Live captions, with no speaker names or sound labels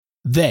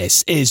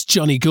This is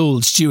Johnny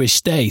Gould's Jewish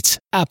State.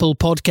 Apple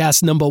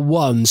Podcast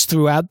 #1s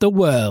throughout the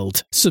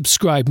world.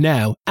 Subscribe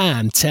now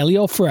and tell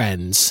your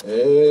friends.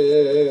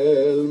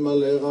 El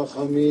male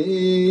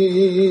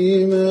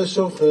rachamim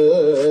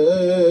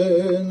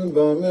shochen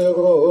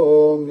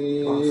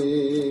b'meromim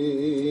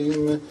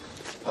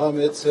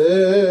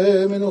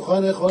hametzeh menucha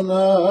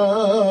nechona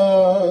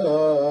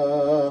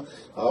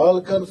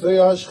al kanfei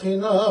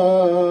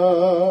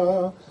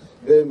hashchina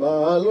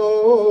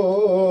במעלות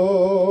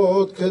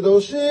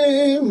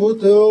קדושים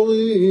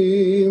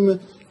וטהורים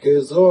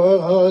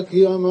כזוהר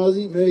הקי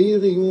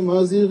המאירים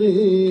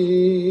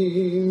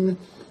ומזהירים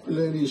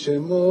לילי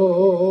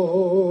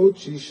שמות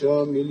 6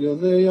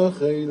 מיליוני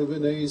אחינו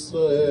בני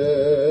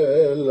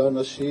ישראל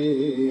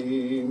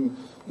אנשים,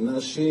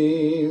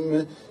 נשים,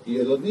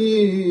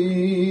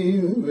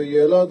 ילדים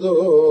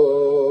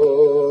וילדות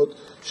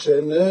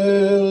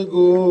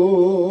שנהרגו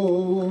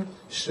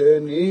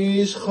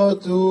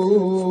שנשחטו,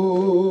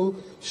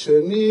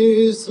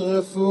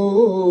 שנשרפו,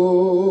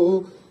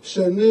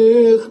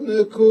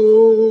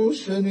 שנחנקו,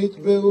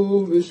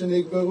 שנטבעו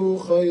ושנקברו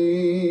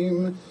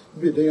חיים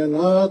בידי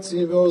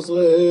הנאצים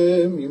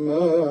ועוזריהם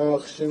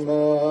יימח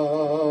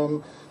שמם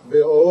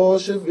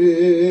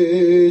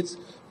באושוויץ,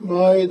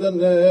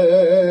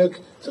 מיידנק,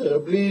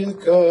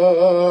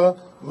 טרבלינקה,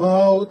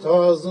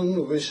 מאוטהאוזן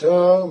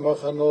ובשאר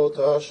מחנות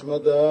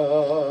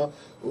ההשמדה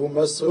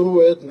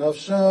ומסרו את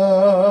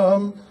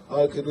נפשם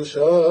על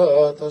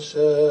קדושת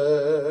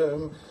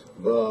השם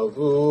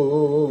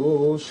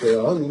בעבור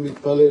שאנו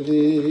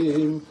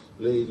מתפללים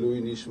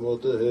לעילוי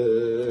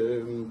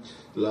נשמותיהם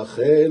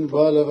לכן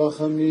בעל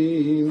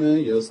הרחמים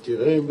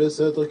יזכירם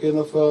בסתר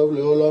כנפיו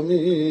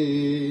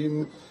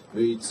לעולמים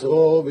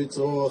ויצרור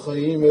בצרור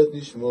החיים את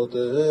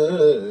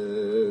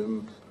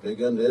נשמותיהם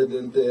בגן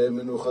עדן תהא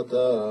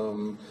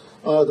מנוחתם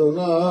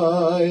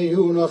אדוני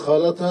הוא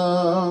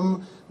נחלתם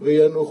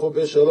וינוחו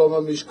בשלום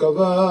על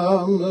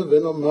משכבם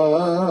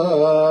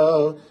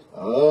ונאמר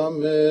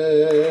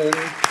אמן.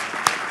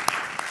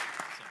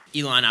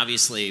 Elon,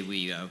 obviously,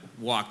 we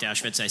walked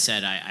Auschwitz. I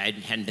said I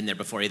hadn't been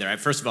there before either.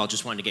 First of all,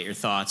 just wanted to get your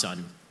thoughts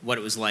on what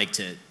it was like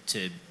to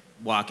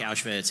walk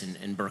Auschwitz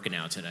and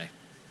Birkenau today.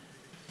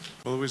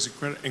 Well, it was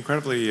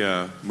incredibly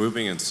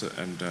moving and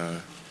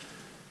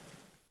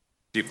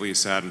deeply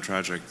sad and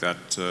tragic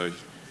that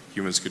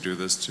humans could do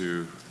this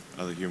to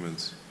other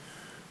humans.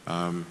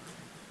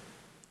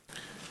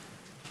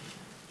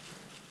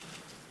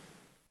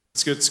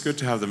 It's good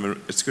to have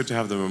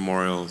the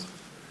memorial,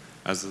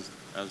 as the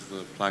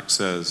plaque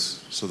says,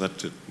 so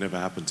that it never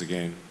happens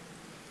again.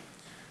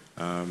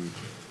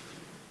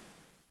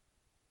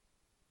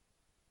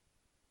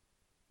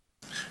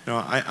 No,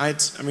 I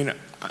mean,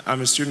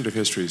 I'm a student of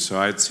history, so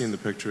I'd seen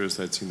the pictures,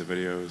 I'd seen the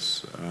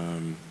videos,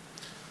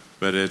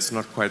 but it's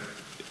not quite.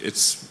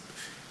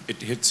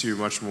 It hits you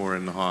much more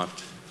in the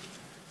heart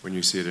when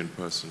you see it in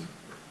person.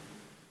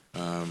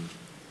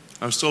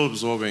 I'm still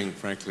absorbing,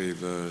 frankly,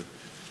 the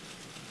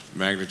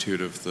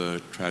magnitude of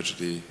the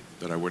tragedy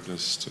that I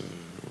witnessed,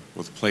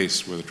 or the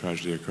place where the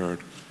tragedy occurred.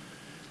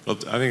 I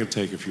think it'll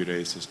take a few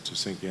days to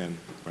sink in,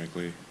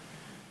 frankly.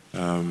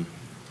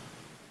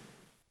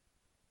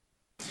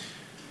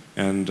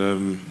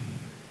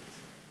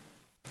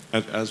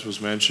 As was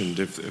mentioned,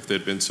 if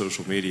there'd been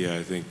social media,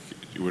 I think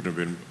it wouldn't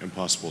have been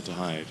impossible to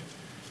hide.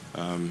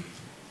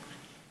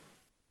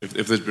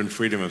 If there'd been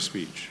freedom of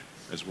speech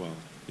as well,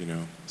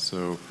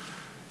 so.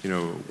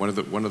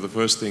 One of the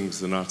first things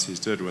the Nazis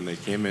did when they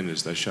came in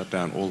is they shut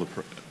down all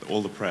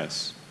the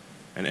press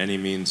and any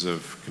means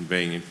of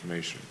conveying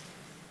information.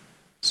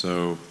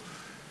 So,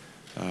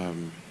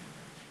 and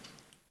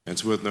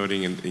it's worth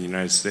noting in the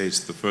United States,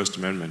 the First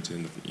Amendment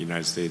in the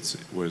United States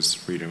was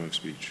freedom of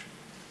speech,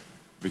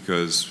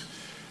 because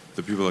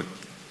the people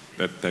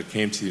that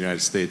came to the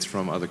United States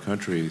from other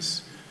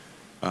countries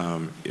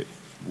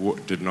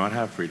did not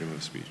have freedom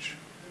of speech.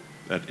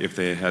 That if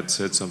they had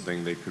said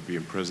something, they could be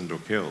imprisoned or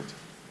killed.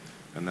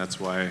 And that's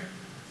why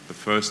the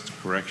first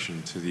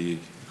correction to the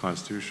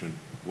Constitution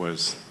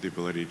was the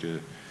ability to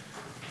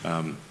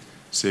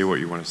say what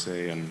you want to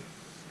say and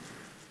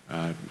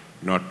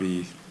not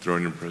be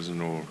thrown in prison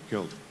or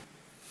killed.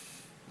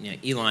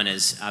 Elon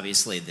is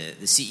obviously the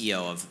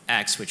CEO of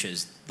X, which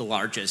is the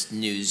largest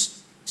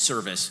news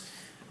service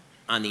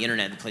on the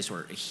internet, the place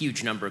where a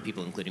huge number of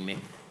people, including me,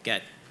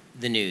 get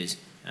the news.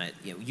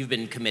 You've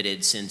been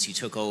committed since you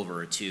took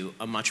over to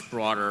a much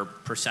broader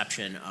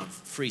perception of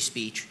free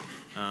speech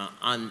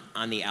on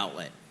the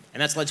outlet.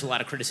 And that's led to a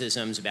lot of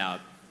criticisms about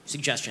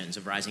suggestions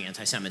of rising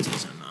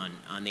anti-Semitism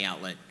on the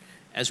outlet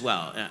as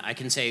well. I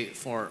can say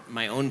for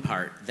my own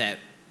part that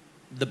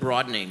the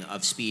broadening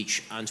of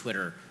speech on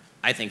Twitter,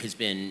 I think, has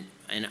been,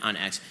 and on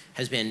X,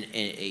 has been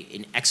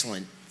an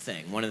excellent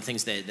thing. One of the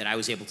things that I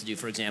was able to do,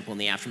 for example, in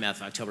the aftermath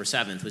of October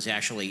 7th, was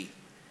actually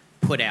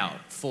put out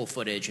full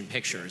footage and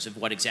pictures of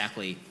what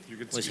exactly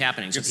was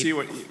happening. You can see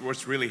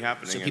what's really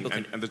happening, so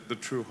and the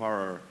true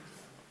horror.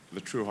 The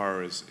true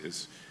horror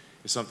is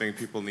something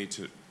people need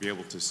to be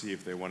able to see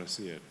if they want to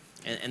see it.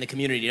 And the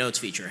community notes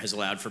feature has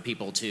allowed for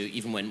people to,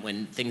 even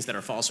when things that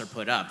are false are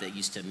put up that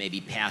used to maybe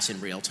pass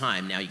in real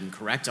time, now you can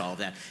correct all of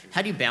that.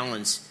 How do you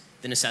balance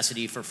the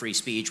necessity for free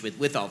speech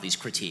with all these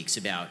critiques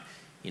about,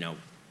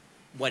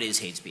 what is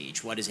hate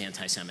speech, what is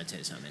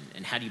anti-Semitism,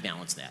 and how do you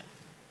balance that?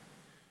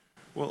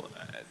 Well,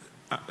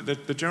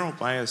 the general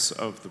bias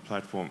of the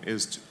platform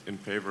is in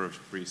favor of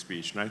free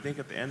speech. And I think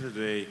at the end of the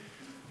day,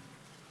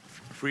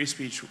 free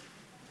speech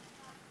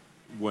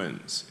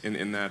wins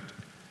in that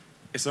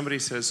if somebody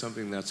says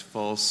something that's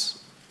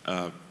false,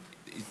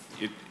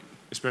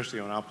 especially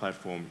on our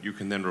platform, you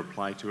can then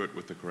reply to it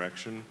with the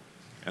correction.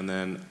 And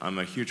then I'm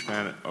a huge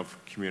fan of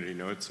community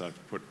notes.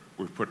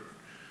 We've put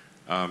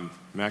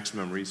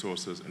maximum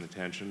resources and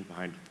attention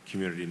behind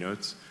community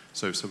notes.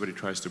 So if somebody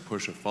tries to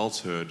push a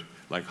falsehood,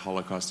 like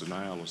Holocaust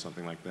denial or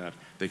something like that,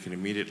 they can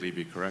immediately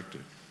be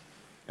corrected.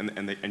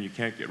 And you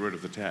can't get rid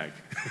of the tag.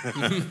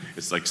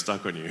 It's like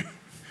stuck on you.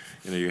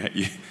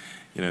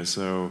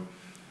 So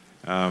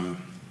I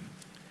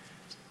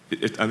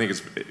think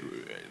it's,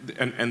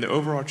 and the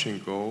overarching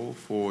goal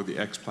for the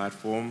X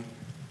platform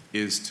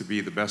is to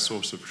be the best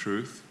source of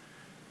truth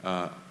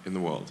in the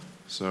world.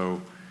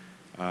 So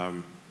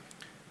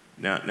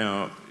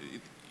now,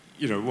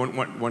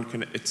 one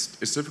can.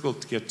 It's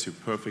difficult to get to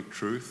perfect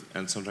truth,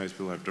 and sometimes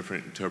people have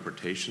different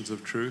interpretations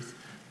of truth.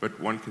 But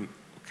one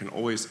can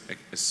always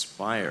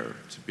aspire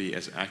to be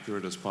as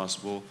accurate as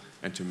possible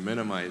and to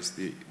minimize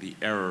the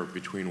error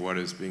between what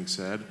is being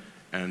said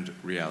and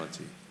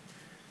reality.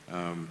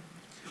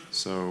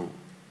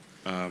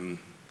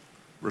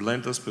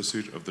 Relentless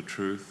pursuit of the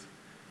truth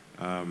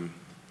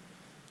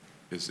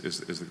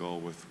is the goal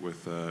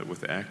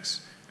with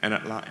X, and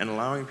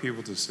allowing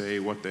people to say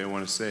what they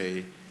want to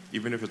say,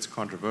 even if it's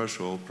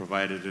controversial,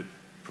 provided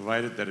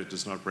that it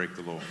does not break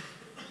the law.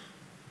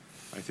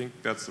 I think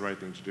that's the right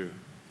thing to do.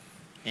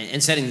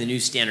 And setting the new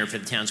standard for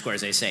the town square,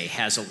 as I say,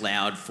 has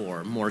allowed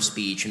for more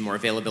speech and more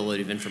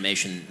availability of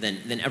information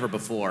than ever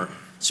before,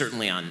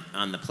 certainly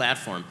on the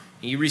platform.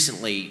 And you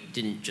recently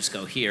didn't just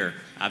go here.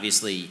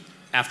 Obviously,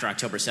 after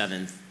October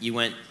 7th, you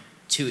went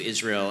to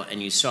Israel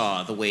and you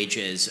saw the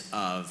wages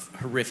of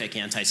horrific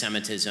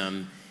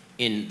anti-Semitism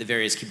in the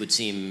various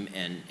kibbutzim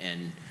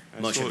and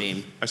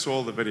moshavim. I saw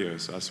all the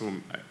videos. I saw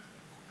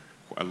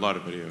a lot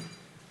of video.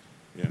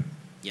 Yeah.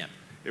 Yeah.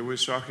 It was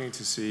shocking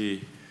to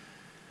see.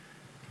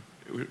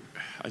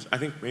 I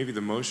think maybe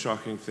the most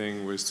shocking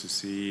thing was to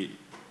see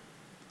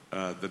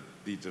the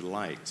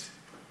delight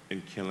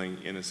in killing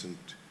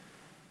innocent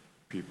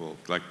people,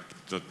 like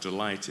the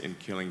delight in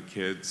killing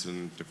kids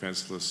and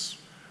defenseless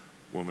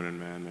women and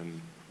men,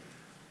 and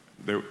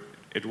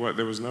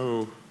there was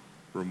no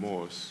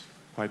remorse.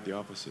 Quite the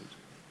opposite.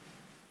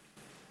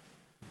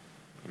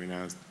 I mean,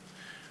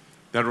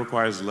 that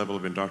requires a level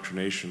of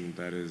indoctrination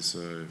that is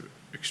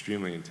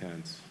extremely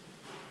intense.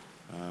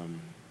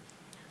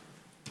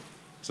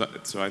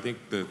 So I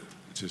think that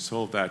to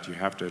solve that, you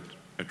have to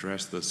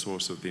address the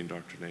source of the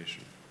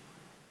indoctrination.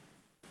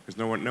 Because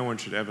no one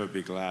should ever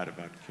be glad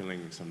about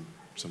killing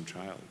some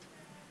child.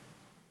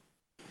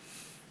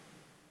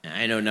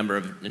 I know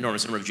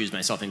enormous number of Jews,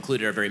 myself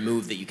included, are very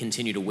moved that you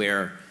continue to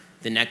wear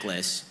the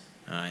necklace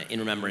in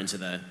remembrance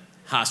of the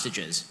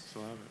hostages.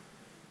 Still have it.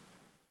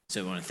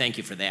 So I want to thank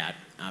you for that,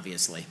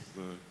 obviously,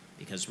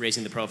 because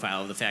raising the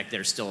profile of the fact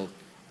there's still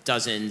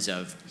dozens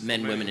of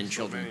men, women, and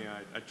children. Many.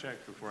 I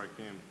checked before I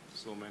came.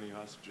 So many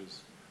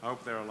hostages. I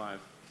hope they're alive.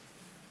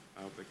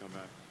 I hope they come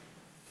back.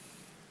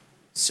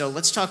 So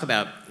let's talk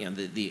about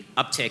the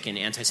uptick in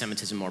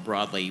anti-Semitism more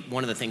broadly.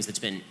 One of the things that's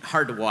been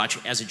hard to watch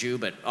as a Jew,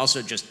 but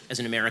also just as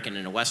an American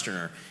and a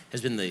Westerner,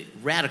 has been the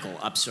radical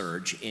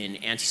upsurge in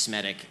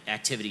anti-Semitic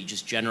activity,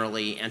 just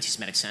generally,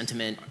 anti-Semitic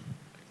sentiment,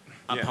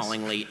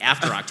 appallingly,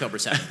 after October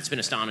 7th. It's been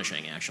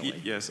astonishing, actually.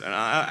 Yes, and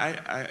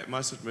I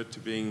must admit to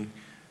being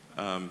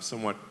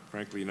somewhat,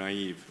 frankly,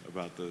 naive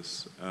about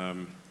this.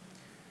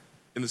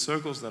 In the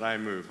circles that I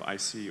move, I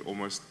see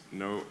almost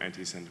no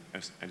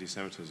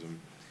anti-Semitism.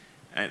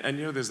 And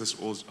there's this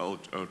old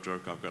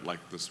joke, I've got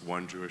like this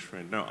one Jewish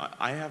friend. No,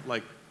 I have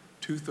like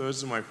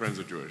 2/3 of my friends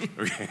are Jewish,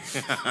 okay?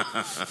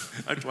 I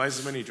have twice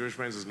as many Jewish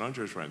friends as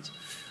non-Jewish friends.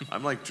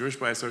 I'm like Jewish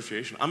by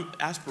association. I'm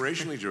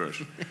aspirationally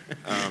Jewish.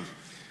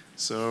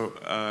 So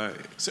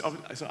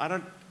I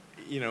don't,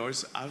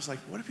 I was like,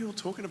 what are people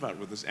talking about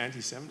with this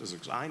anti-Semitism?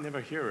 Because I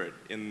never hear it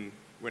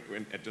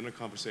when at dinner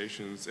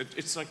conversations.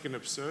 It's like an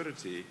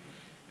absurdity,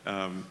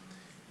 at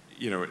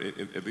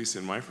least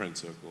in my friend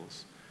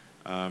circles.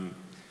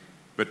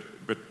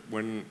 But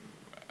when,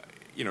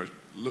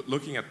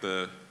 looking at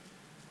the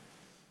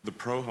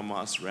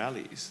pro-Hamas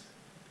rallies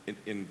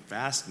in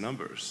vast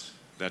numbers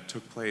that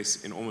took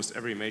place in almost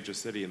every major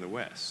city in the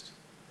West,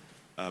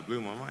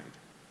 blew my mind.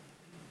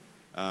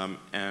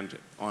 And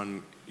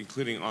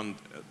including on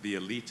the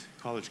elite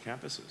college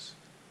campuses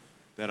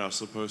that are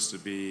supposed to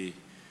be,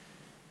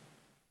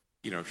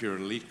 if you're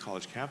an elite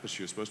college campus,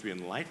 you're supposed to be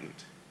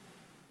enlightened.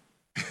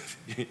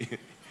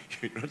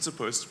 You're not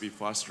supposed to be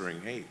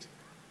fostering hate.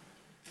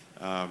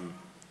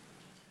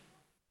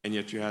 And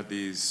yet you had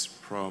these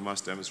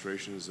pro-Hamas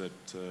demonstrations at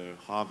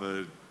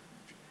Harvard,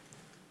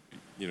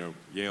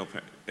 Yale,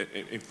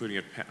 including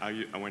at Penn.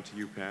 I went to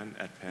UPenn,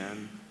 at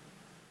Penn,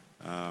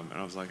 and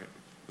I was like,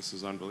 this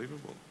is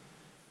unbelievable.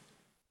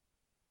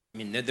 I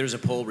mean, there's a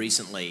poll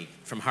recently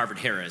from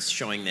Harvard-Harris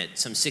showing that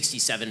some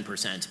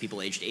 67% of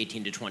people aged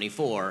 18 to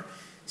 24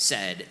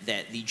 said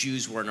that the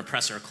Jews were an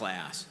oppressor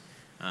class,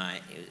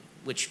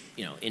 which,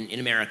 in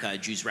America,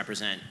 Jews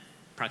represent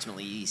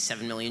approximately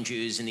 7 million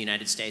Jews in the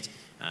United States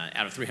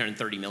out of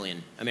 330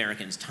 million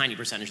Americans, tiny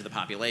percentage of the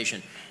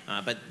population.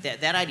 But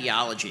that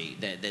ideology,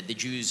 that the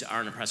Jews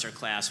are an oppressor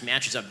class,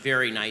 matches up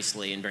very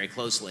nicely and very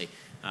closely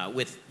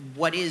with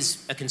what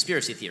is a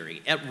conspiracy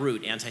theory. At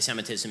root,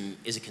 anti-Semitism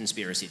is a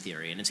conspiracy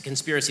theory, and it's a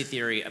conspiracy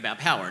theory about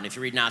power. And if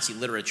you read Nazi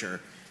literature,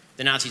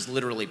 the Nazis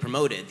literally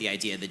promoted the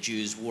idea that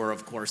Jews were,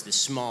 of course, this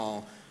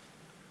small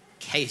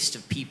caste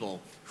of people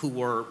who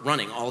were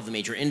running all of the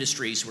major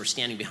industries, who were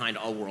standing behind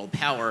all world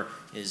power.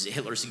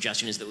 Hitler's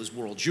suggestion is that it was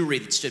world Jewry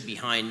that stood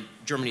behind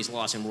Germany's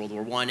loss in World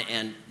War I,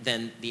 and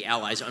then the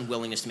Allies'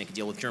 unwillingness to make a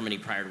deal with Germany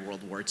prior to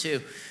World War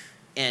II.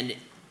 And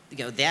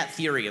that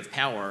theory of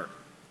power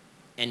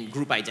and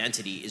group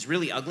identity is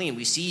really ugly, and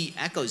we see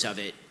echoes of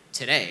it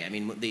today. I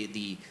mean,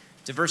 the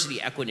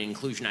diversity, equity, and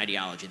inclusion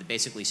ideology that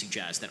basically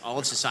suggests that all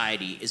of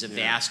society is a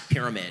vast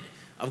pyramid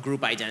of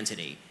group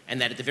identity, and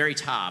that at the very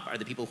top are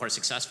the people who are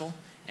successful,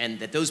 and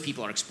that those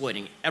people are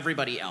exploiting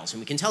everybody else. And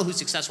we can tell who's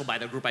successful by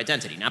their group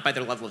identity, not by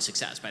their level of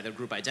success, by their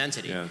group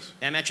identity. Yes.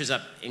 That matches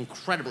up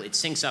incredibly. It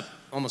syncs up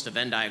almost a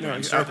Venn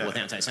diagram circle with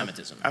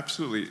anti-Semitism.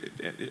 Absolutely.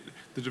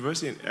 The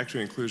diversity and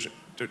equity inclusion,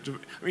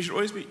 you should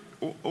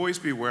always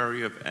be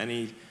wary of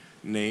any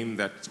name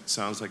that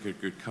sounds like it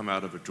could come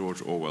out of a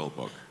George Orwell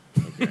book.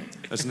 Okay?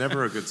 That's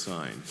never a good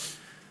sign.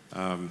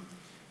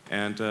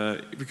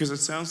 Because it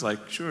sounds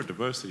like, sure,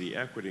 diversity,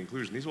 equity,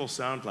 inclusion, these all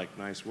sound like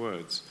nice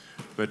words,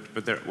 but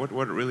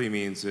what it really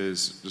means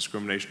is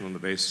discrimination on the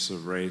basis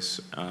of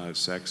race,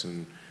 sex,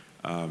 and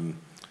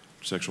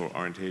sexual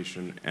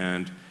orientation,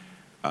 and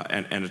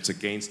it's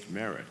against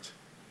merit,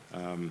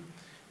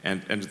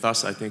 and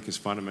thus I think is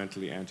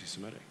fundamentally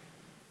anti-Semitic.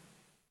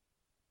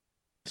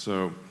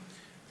 So,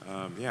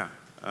 I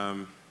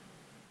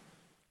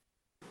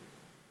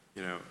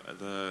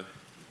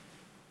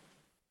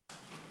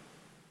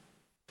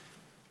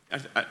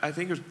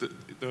think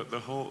the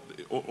whole,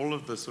 all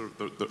of the sort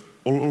of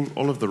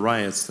all of the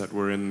riots that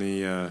were in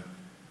the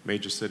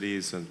major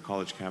cities and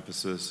college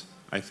campuses,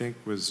 I think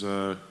was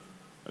a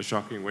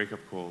shocking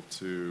wake-up call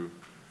to,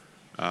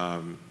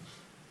 I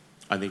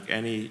think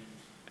any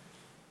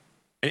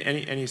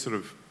sort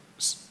of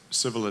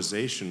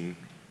civilization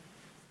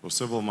or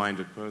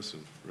civil-minded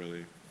person,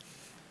 really.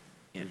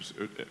 Yeah. It was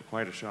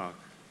quite a shock.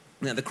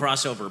 Now, the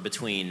crossover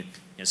between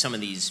some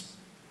of these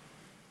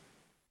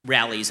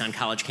rallies on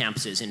college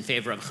campuses in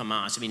favor of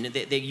Hamas, I mean,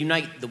 they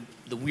unite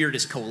the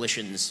weirdest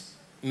coalitions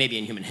maybe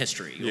in human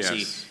history. You'll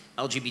see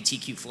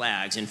LGBTQ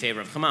flags in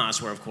favor of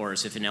Hamas, where, of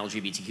course, if an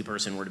LGBTQ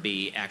person were to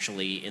be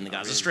actually in the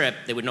Gaza Strip,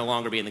 they would no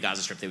longer be in the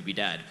Gaza Strip, they would be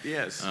dead.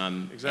 Yes,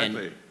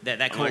 exactly. And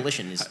that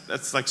coalition is...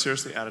 That's like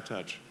seriously out of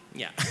touch.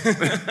 Yeah.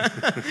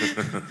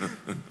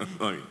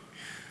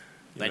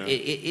 But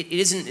it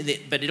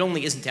isn't. But it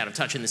only isn't out of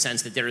touch in the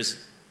sense that there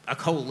is a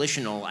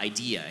coalitional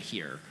idea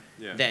here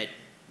that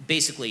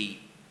basically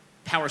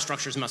power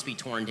structures must be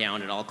torn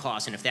down at all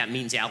costs, and if that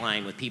means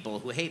allying with people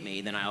who hate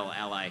me, then I'll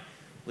ally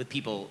with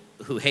people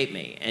who hate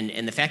me.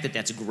 And the fact that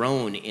that's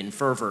grown in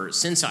fervor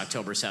since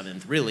October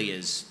 7th really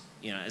is,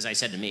 as I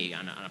said to me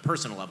on a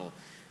personal level,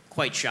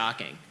 quite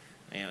shocking.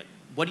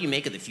 What do you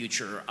make of the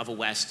future of a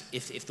West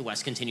if the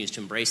West continues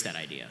to embrace that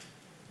idea?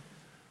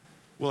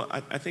 Well,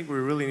 I think we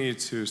really need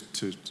to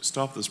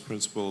stop this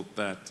principle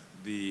that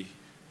the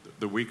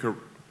weaker,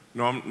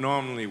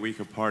 normally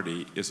weaker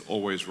party is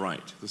always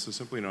right. This is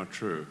simply not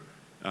true.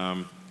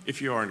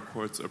 If you are, in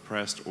quotes,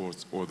 oppressed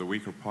or the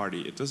weaker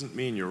party, it doesn't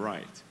mean you're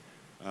right.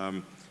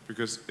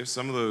 Because if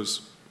some of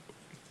those,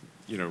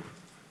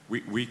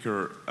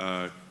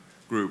 weaker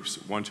groups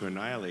want to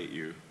annihilate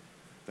you,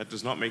 that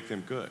does not make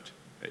them good.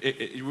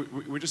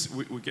 We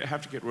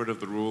have to get rid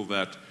of the rule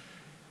that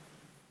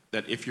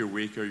if you're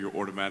weaker, you're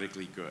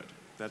automatically good.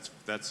 That's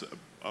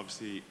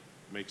obviously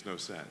makes no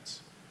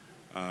sense.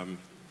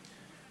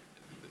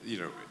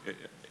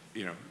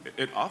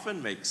 It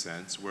often makes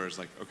sense where it's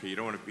like, okay, you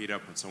don't want to beat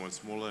up on someone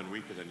smaller and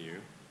weaker than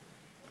you.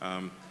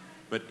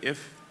 But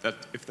if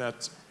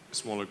that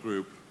smaller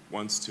group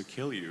wants to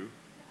kill you,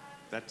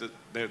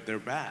 they're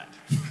bad.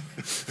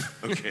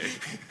 Okay.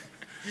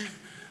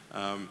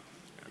 I'm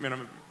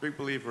a big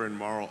believer in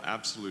moral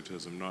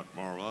absolutism, not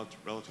moral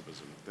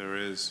relativism.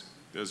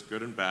 There's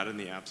good and bad in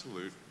the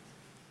absolute,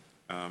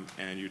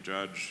 and you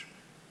judge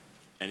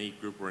any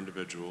group or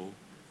individual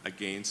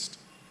against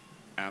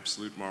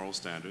absolute moral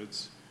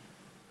standards,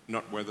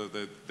 not whether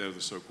they're the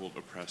so-called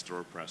oppressed or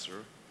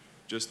oppressor,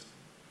 just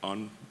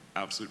on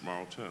absolute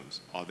moral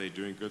terms. Are they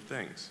doing good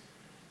things?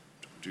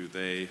 Do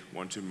they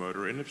want to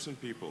murder innocent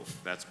people?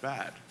 That's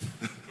bad.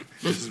 It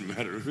doesn't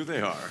matter who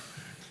they are.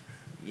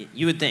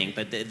 You would think,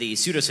 but the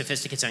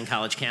pseudo-sophisticates on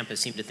college campus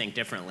seem to think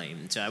differently.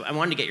 And so I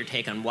wanted to get your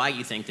take on why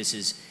you think this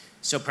is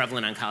so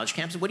prevalent on college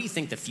campuses. What do you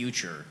think the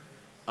future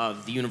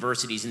of the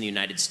universities in the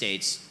United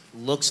States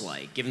looks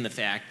like, given the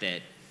fact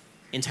that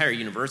entire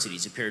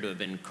universities appear to have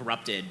been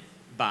corrupted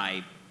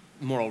by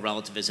moral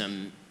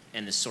relativism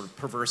and this sort of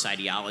perverse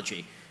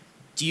ideology.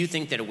 Do you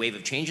think that a wave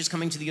of change is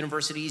coming to the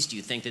universities? Do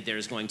you think that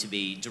there's going to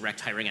be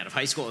direct hiring out of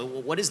high school?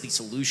 What is the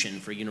solution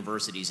for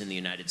universities in the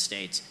United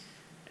States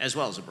as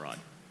well as abroad?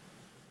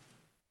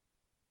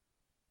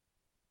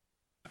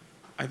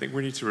 I think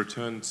we need to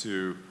return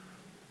to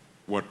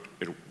where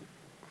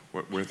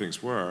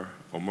things were,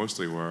 or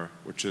mostly were,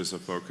 which is a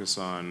focus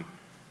on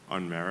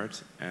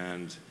merit,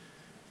 and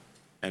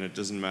it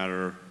doesn't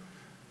matter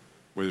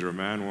whether you're a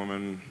man,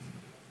 woman,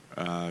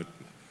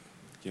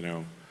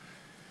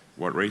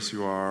 what race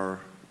you are,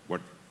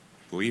 what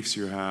beliefs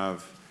you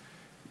have.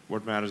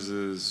 What matters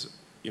is,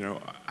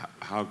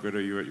 how good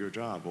are you at your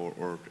job,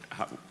 or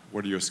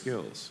what are your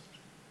skills?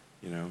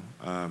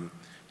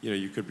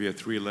 You could be a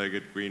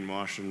three-legged green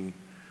Martian,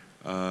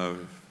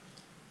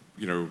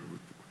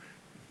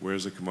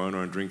 wears a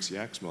kimono and drinks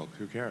yak's milk.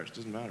 Who cares? It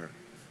doesn't matter,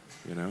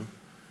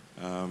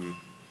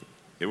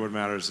 what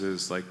matters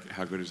is,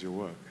 how good is your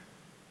work?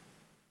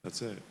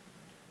 That's it.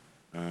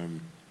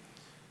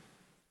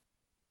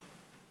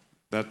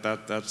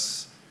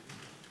 That's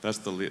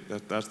the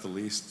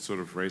least sort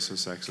of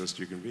racist, sexist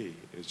you can be.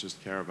 Is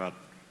just care about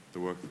the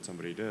work that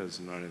somebody does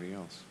and not anything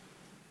else.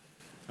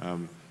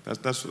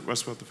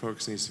 That's what the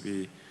focus needs to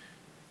be,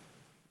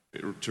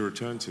 to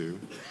return to.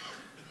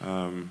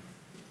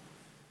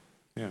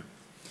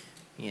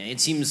 Yeah,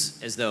 it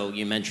seems as though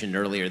you mentioned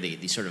earlier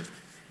the sort of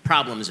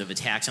problems of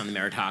attacks on the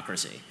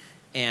meritocracy,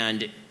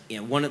 and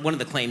one of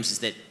the claims is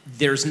that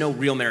there's no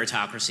real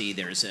meritocracy.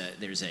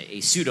 There's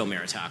a pseudo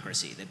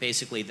meritocracy, that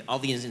basically all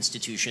these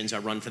institutions are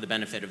run for the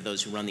benefit of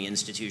those who run the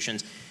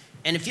institutions,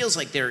 and it feels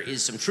like there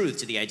is some truth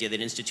to the idea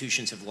that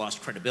institutions have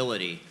lost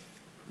credibility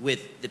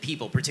with the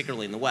people,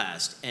 particularly in the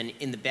West. And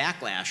in the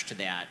backlash to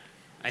that,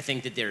 I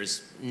think that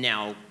there's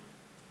now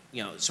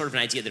sort of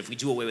an idea that if we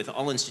do away with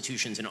all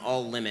institutions and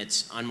all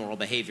limits on moral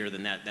behavior,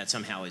 then that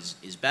somehow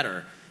is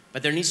better.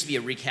 But there needs to be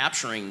a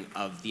recapturing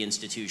of the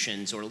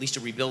institutions, or at least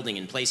a rebuilding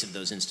in place of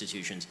those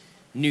institutions,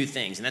 new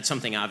things. And that's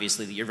something,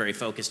 obviously, that you're very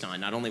focused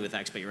on, not only with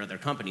X, but your other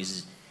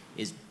companies,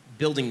 is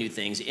building new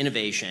things,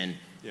 innovation,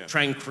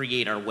 trying to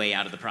create our way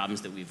out of the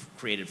problems that we've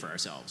created for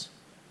ourselves.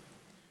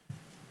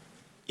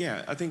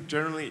 Yeah, I think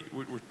generally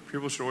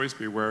people should always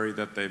be wary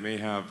that they may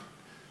have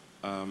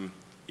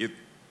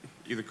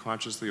either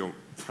consciously or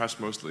perhaps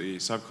mostly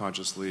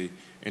subconsciously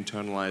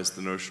internalized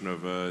the notion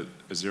of a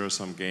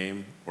zero-sum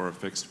game or a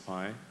fixed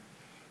pie.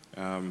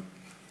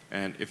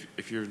 And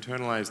if you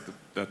internalize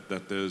that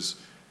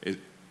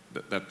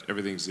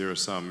everything's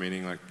zero-sum,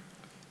 meaning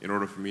in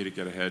order for me to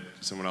get ahead,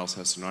 someone else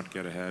has to not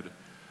get ahead,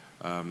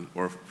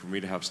 or for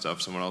me to have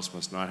stuff, someone else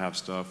must not have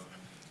stuff.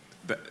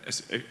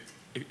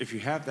 If you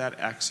have that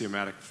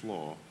axiomatic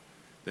flaw,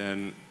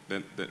 then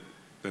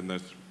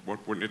what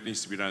it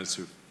needs to be done is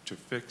to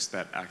fix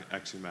that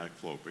axiomatic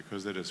flaw,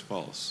 because it is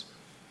false.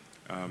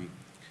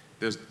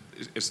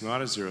 It's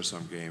not a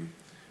zero-sum game.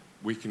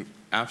 We can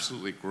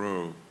absolutely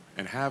grow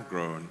and have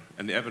grown,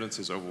 and the evidence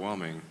is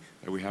overwhelming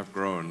that we have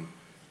grown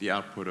the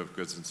output of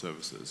goods and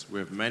services. We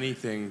have many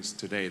things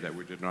today that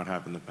we did not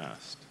have in the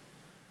past.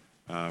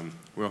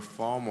 We are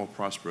far more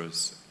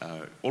prosperous.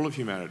 All of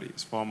humanity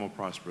is far more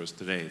prosperous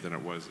today than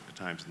it was at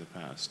times in the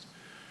past.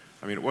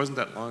 I mean, it wasn't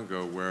that long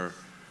ago where,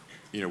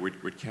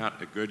 we'd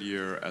count a good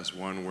year as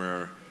one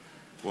where,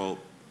 well,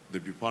 the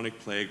bubonic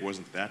plague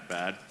wasn't that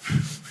bad,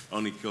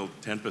 only killed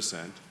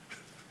 10%.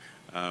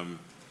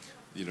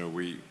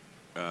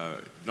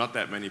 Not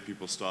that many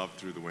people starved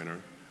through the winter.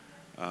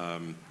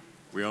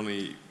 We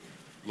only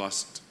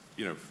lost,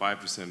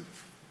 5%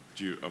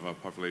 of our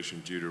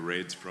population due to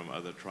raids from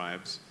other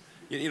tribes.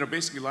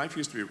 Basically life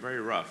used to be very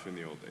rough in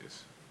the old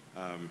days.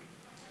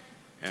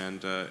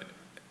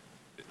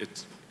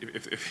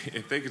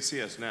 If they could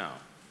see us now,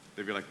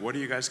 they'd be like, what are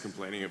you guys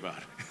complaining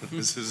about?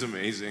 This is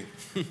amazing.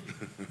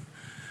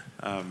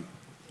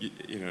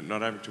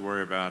 Not having to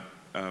worry about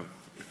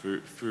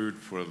food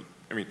for,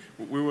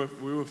 we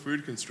were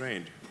food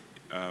constrained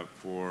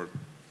for,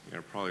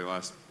 probably the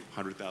last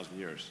 100,000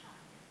 years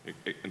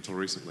until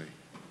recently.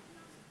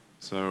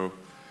 So,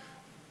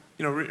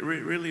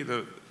 really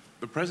the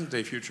present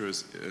day future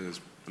is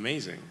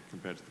amazing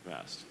compared to the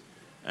past.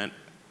 And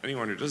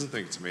anyone who doesn't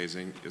think it's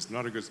amazing is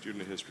not a good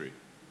student of history.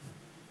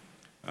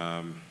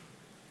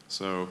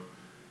 So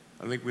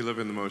I think we live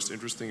in the most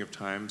interesting of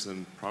times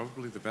and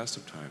probably the best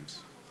of times.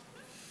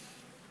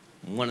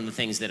 One of the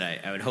things that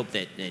I would hope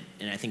that,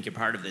 and I think you're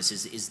part of this,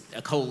 is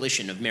a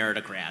coalition of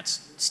meritocrats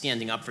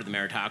standing up for the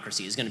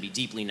meritocracy is going to be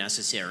deeply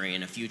necessary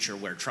in a future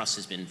where trust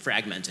has been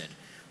fragmented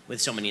with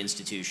so many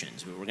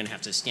institutions. We're going to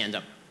have to stand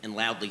up and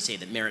loudly say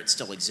that merit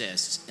still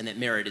exists, and that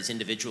merit is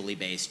individually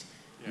based,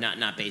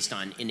 not based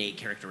on innate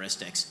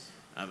characteristics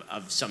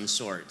of some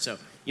sort. So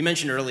you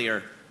mentioned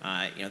earlier,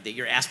 that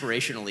you're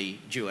aspirationally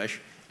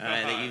Jewish,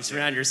 that you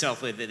surround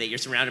yourself with, that you're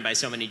surrounded by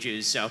so many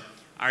Jews. So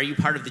are you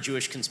part of the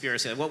Jewish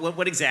conspiracy?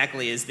 What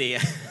exactly is the...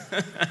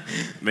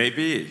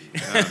 Maybe.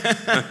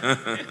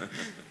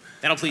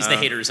 That'll please the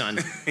haters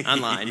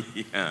online.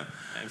 Yeah.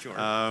 I'm sure.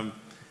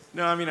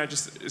 No, I mean, I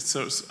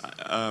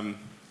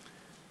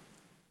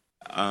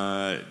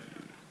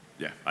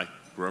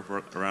grew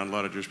up around a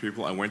lot of Jewish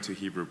people. I went to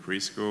Hebrew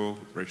preschool,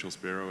 Rachel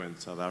Spiro in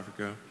South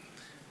Africa.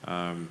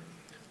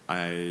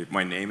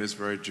 My name is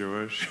very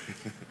Jewish.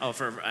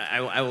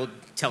 I will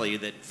tell you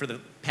that for the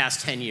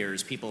past 10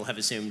 years, people have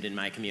assumed in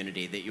my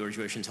community that you were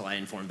Jewish until I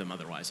informed them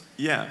otherwise.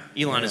 Yeah.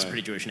 Elon is a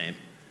pretty Jewish name.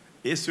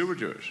 He's super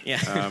Jewish.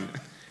 Yeah.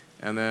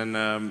 And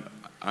then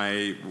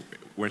I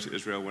went to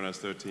Israel when I was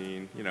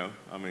 13.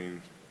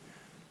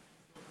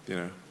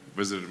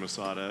 Visited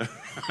Masada.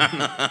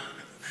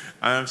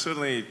 I'm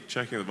certainly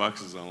checking the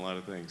boxes on a lot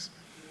of things.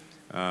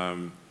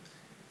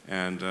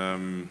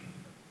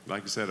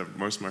 Like I said,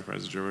 most of my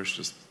friends are Jewish,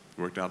 just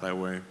worked out that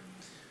way.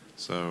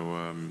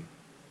 So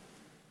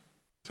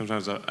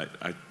sometimes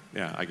I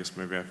guess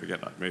maybe I forget.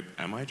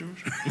 Am I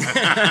Jewish?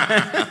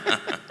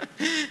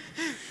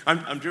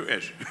 I'm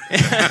Jewish.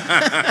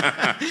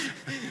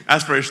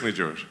 Aspirationally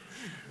Jewish.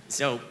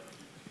 So,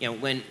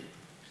 when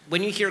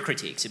you hear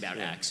critiques about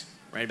X,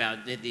 right,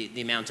 about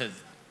the amount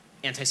of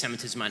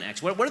anti-Semitism on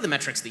X, what are the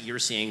metrics that you're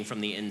seeing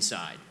from the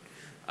inside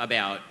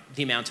about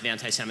the amount of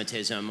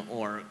anti-Semitism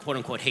or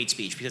quote-unquote hate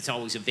speech, because it's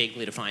always a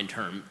vaguely defined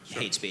term,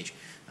 hate speech,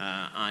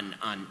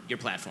 on your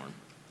platform?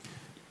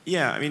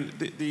 Yeah, I mean,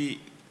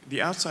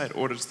 the outside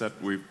audits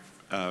that we've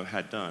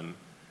had done,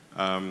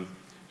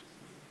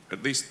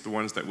 at least the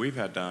ones that we've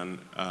had done,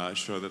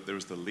 show that there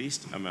was the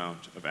least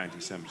amount of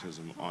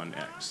anti-Semitism on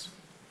X.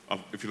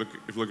 If you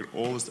look at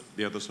all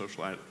the other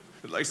social,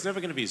 it's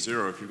never going to be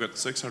zero. If you've got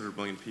 600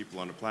 million people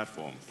on a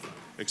platform,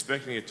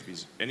 expecting it to be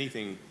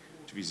anything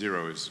to be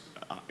zero is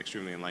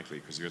extremely unlikely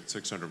because you've got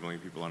 600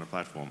 million people on a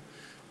platform.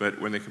 But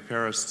when they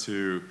compare us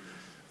to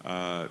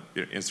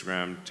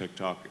Instagram,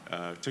 TikTok,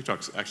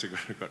 TikTok's actually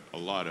got a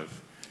lot of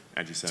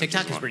anti-Semitism.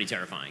 TikTok is pretty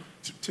terrifying.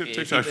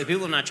 If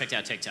people have not checked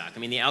out TikTok, I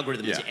mean, the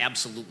algorithm is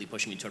absolutely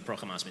pushing you toward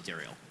pro-Hamas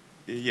material.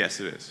 Yes,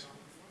 it is.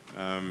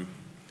 I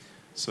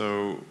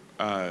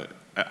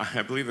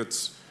believe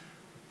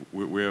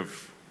we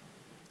have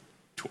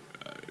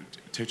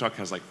TikTok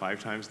has like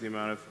 5 times the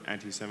amount of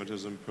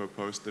anti-Semitism per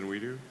post than we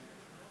do.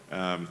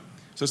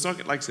 So it's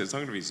not, like I said, it's not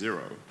going to be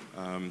zero.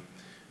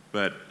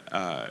 But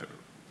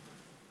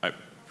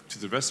to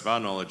the best of our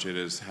knowledge, it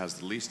has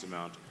the least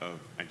amount of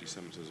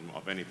anti-Semitism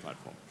of any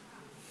platform.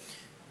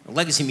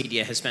 Legacy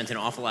media has spent an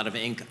awful lot of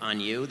ink on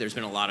you. There's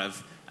been a lot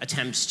of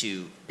attempts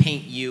to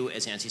paint you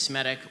as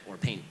anti-Semitic or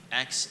paint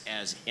X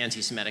as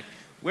anti-Semitic.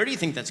 Where do you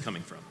think that's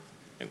coming from?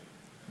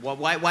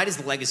 Why does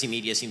the legacy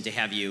media seem to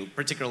have you,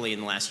 particularly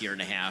in the last year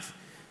and a half,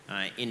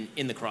 in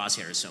the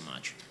crosshairs so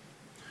much?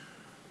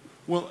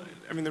 Well,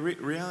 I mean, the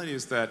reality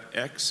is that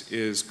X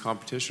is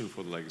competition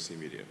for the legacy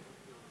media.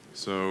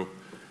 So,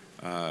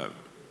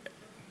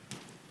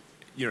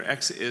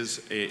 X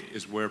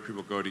is where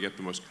people go to get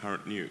the most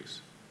current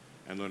news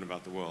and learn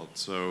about the world.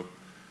 So,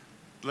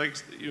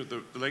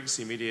 the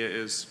legacy media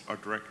is our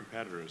direct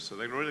competitors. So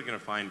they're really going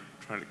to find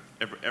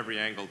every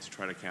angle to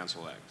try to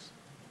cancel X.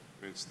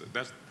 I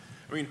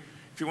mean,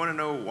 if you want to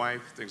know why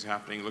things are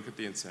happening, look at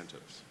the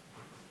incentives.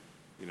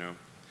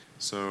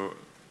 So,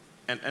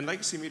 and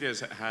legacy media has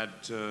had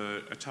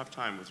a tough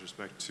time with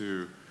respect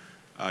to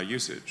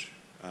usage.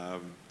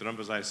 The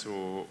numbers I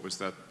saw was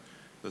that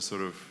the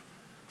sort of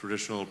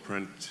traditional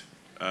print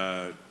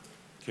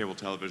cable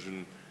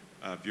television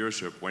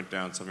viewership went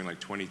down something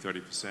like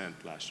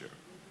 20-30% last year.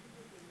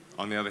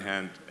 On the other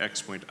hand,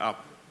 X went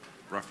up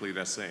roughly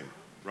that same,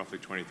 roughly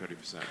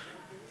 20-30%.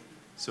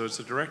 So it's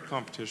a direct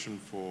competition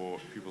for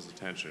people's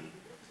attention.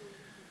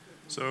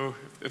 So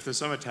if there's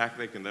some attack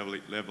they can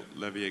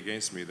levy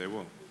against me, they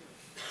will.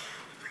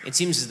 It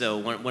seems as though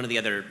one of the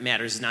other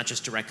matters is not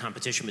just direct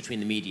competition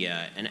between the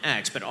media and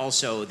X, but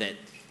also that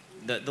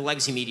the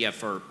legacy media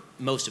for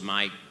most of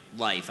my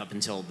life, up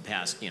until the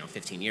past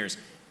 15 years,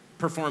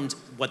 performed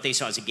what they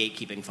saw as a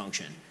gatekeeping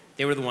function.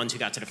 They were the ones who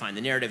got to define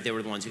the narrative. They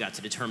were the ones who got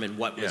to determine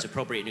what was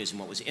appropriate news and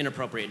what was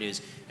inappropriate news.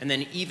 And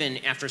then even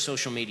after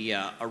social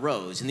media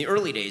arose, in the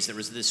early days, there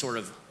was this sort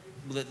of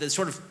the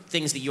sort of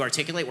things that you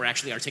articulate were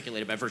actually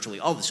articulated by virtually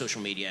all the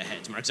social media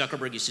heads. Mark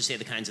Zuckerberg used to say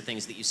the kinds of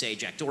things that you say.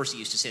 Jack Dorsey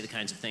used to say the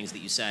kinds of things that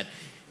you said.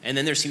 And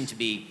then there seemed to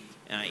be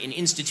an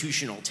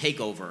institutional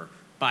takeover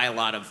by a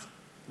lot of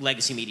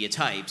legacy media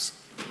types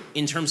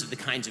in terms of the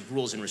kinds of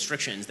rules and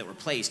restrictions that were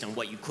placed on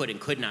what you could and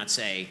could not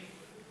say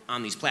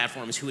on these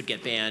platforms, who would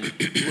get banned,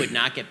 who would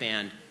not get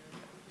banned.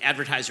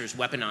 Advertisers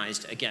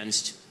weaponized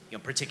against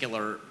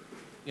particular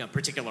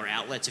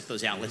outlets if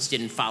those outlets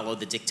didn't follow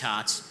the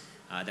diktats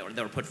that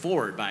were put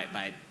forward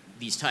by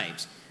these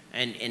types.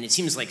 And it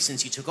seems like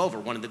since you took over,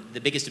 one of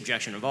the biggest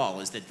objection of all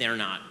is that they're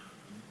not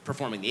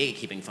performing the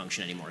gatekeeping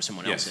function anymore.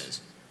 Someone else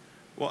is.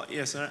 Well,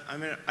 yes. I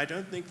mean, I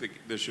don't think that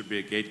there should be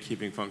a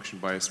gatekeeping function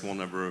by a small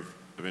number of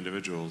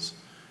individuals.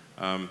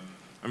 I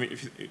mean,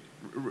 if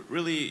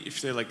you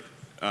say like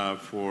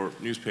for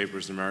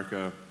newspapers in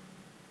America,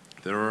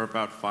 there are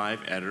about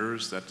 5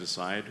 editors that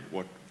decide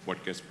what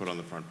gets put on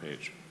the front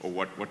page, or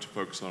what to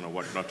focus on or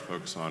what not to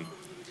focus on.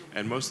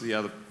 And most of the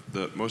other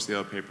most of the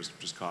other papers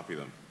just copy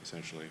them,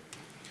 essentially.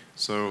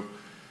 So,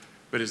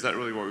 but is that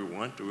really what we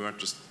want? Do we want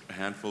just a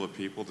handful of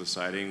people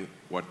deciding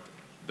what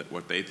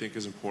they think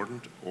is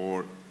important,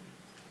 or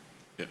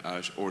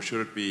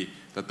should it be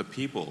that the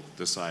people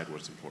decide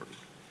what's important?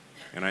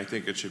 And I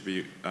think it should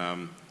be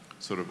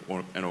sort of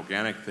an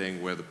organic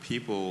thing where the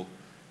people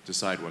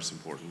decide what's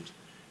important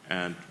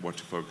and what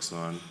to focus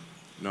on,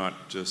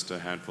 not just a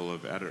handful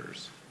of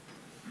editors.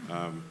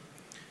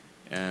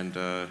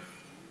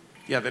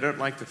 Yeah, they don't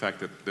like the fact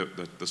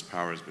that this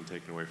power has been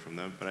taken away from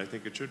them, but I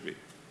think it should be.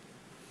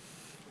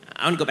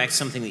 I want to go back to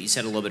something that you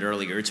said a little bit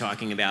earlier. You were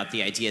talking about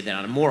the idea that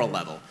on a moral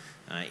level,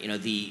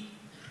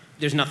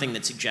 there's nothing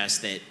that suggests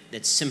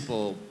that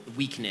simple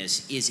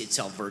weakness is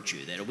itself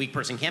virtue. That a weak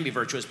person can be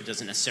virtuous, but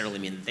doesn't necessarily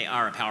mean that they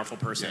are a powerful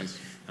person.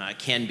 Yes.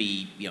 Can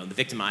be, the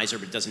victimizer,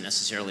 but doesn't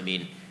necessarily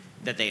mean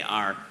that they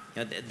are.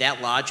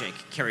 That logic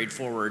carried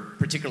forward,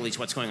 particularly to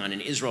what's going on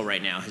in Israel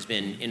right now, has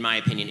been, in my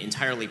opinion,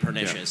 entirely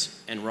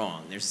pernicious and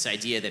wrong. There's this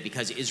idea that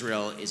because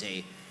Israel is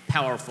a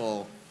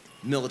powerful,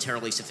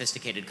 militarily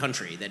sophisticated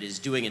country that is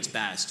doing its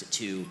best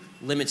to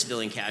limit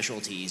civilian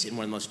casualties in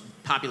one of the most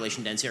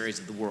population-dense areas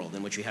of the world,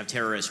 in which you have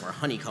terrorists who are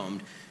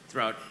honeycombed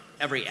throughout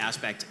every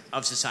aspect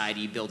of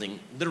society, building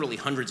literally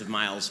hundreds of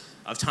miles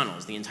of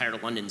tunnels, the entire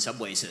London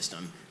subway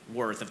system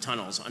worth of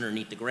tunnels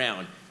underneath the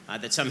ground,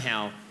 that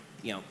somehow,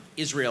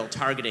 Israel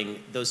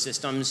targeting those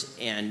systems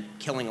and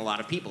killing a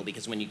lot of people,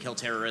 because when you kill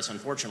terrorists,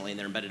 unfortunately, and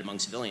they're embedded among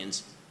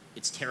civilians,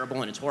 it's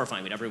terrible and it's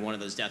horrifying, but every one of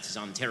those deaths is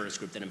on the terrorist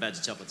group that embeds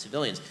itself with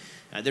civilians.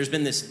 There's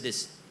been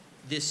this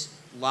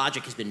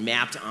logic has been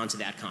mapped onto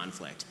that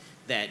conflict,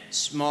 that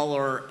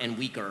smaller and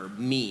weaker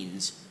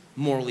means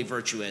morally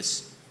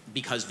virtuous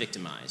because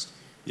victimized.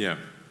 Yeah.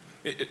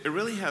 It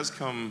really has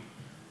come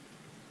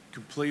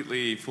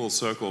completely full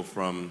circle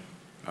from,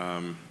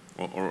 or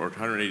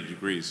 180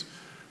 degrees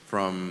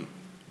from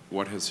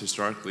what has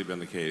historically been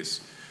the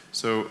case.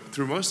 So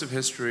through most of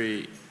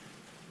history,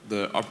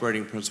 the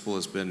operating principle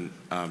has been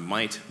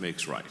might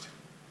makes right.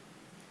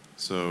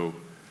 So,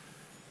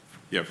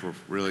 yeah, for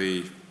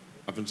really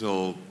up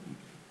until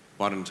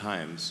modern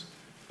times,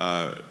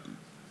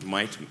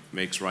 might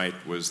makes right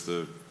was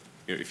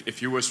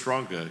if you were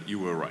stronger, you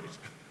were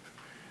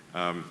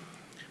right.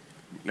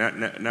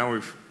 Now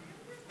we've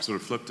sort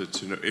of flipped it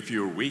to if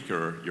you're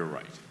weaker, you're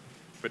right.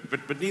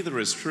 But neither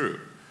is true.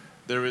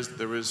 There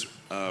is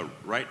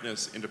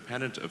rightness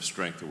independent of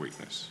strength or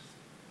weakness.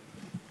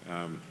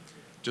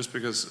 Just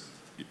because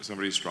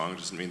somebody's strong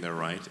doesn't mean they're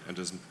right, and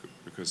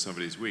because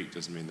somebody's weak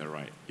doesn't mean they're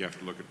right. You have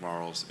to look at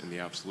morals in the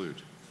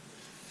absolute.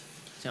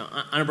 So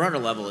on a broader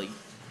level,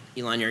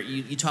 Elon,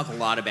 you talk a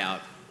lot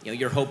about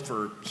your hope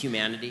for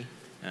humanity.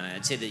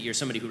 I'd say that you're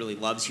somebody who really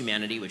loves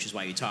humanity, which is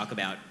why you talk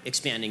about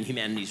expanding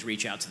humanity's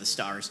reach out to the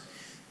stars.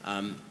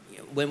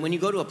 When you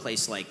go to a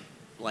place like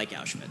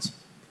Auschwitz,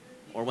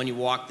 or when you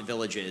walk the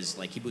villages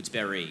like Kibbutz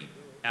Be'eri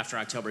after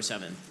October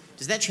 7th,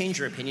 does that change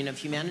your opinion of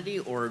humanity,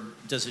 or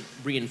does it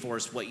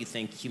reinforce what you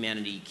think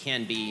humanity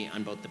can be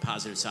on both the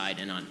positive side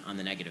and on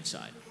the negative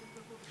side?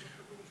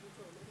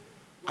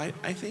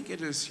 I think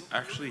it is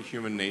actually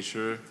human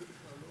nature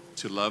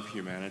to love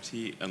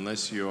humanity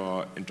unless you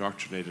are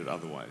indoctrinated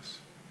otherwise.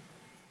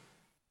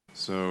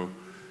 So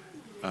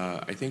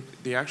I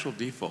think the actual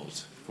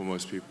default for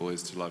most people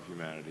is to love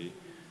humanity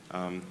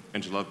and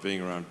to love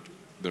being around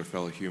their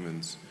fellow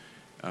humans.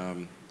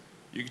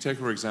 You can take,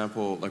 for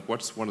example, like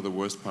what's one of the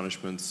worst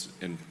punishments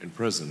in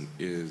prison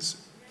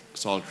is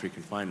solitary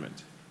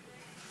confinement.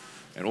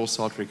 And all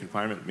solitary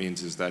confinement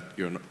means is that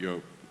you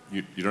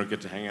don't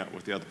get to hang out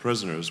with the other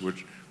prisoners,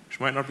 which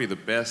might not be the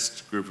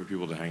best group of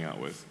people to hang out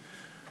with.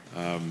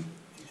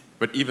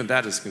 But even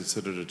that is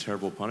considered a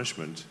terrible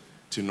punishment,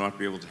 to not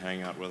be able to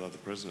hang out with other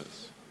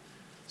prisoners.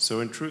 So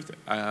in truth,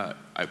 I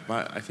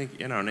think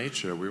in our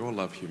nature, we all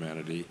love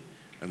humanity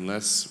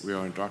unless we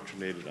are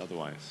indoctrinated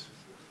otherwise.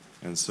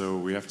 And so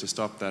we have to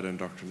stop that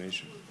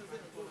indoctrination.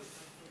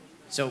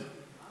 So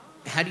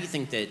how do you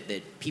think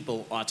that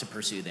people ought to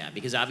pursue that?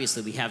 Because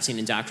obviously we have seen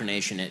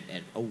indoctrination at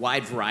a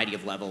wide variety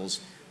of levels,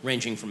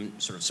 ranging from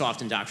sort of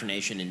soft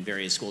indoctrination in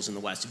various schools in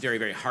the West to very,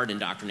 very hard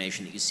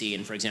indoctrination that you see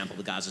in, for example,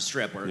 the Gaza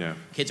Strip, where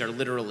kids are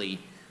literally,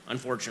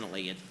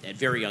 unfortunately, at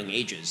very young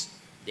ages,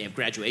 they have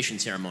graduation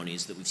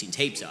ceremonies that we've seen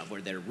tapes of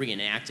where they're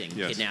reenacting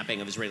kidnapping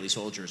of Israeli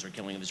soldiers or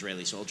killing of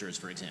Israeli soldiers,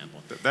 for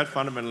example. That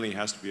fundamentally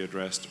has to be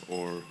addressed,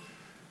 or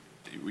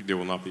there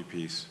will not be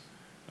peace.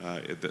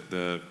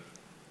 The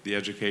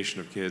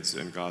education of kids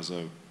in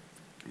Gaza,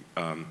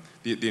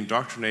 the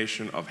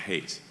indoctrination of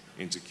hate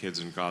into kids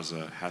in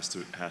Gaza has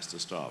to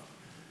stop.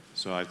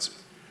 So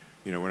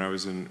when I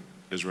was in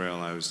Israel,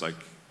 I was like,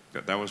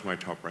 that was my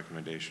top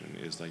recommendation,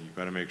 is like, you've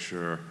got to make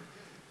sure,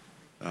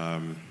 I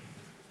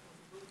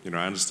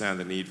understand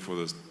the need for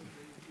this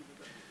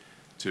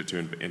to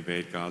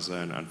invade Gaza,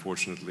 and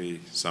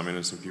unfortunately some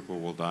innocent people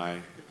will die.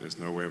 There's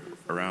no way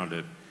around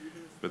it.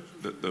 But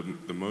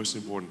the most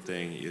important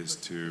thing is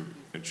to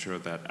ensure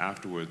that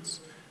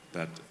afterwards,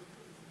 that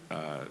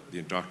the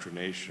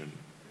indoctrination,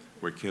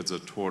 where kids are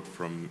taught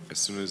from as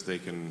soon as they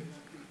can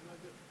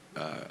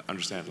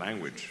understand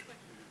language,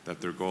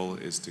 that their goal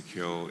is to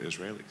kill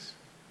Israelis.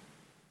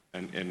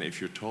 And if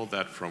you're told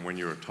that from when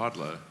you're a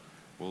toddler,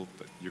 well,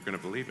 you're going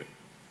to believe it.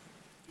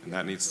 And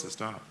that needs to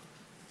stop.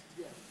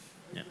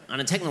 Yeah. On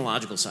a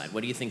technological side,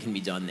 what do you think can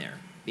be done there?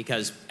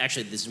 Because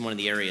actually, this is one of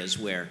the areas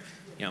where,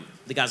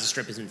 the Gaza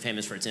Strip isn't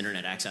famous for its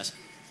internet access.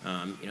 There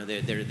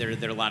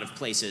are a lot of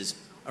places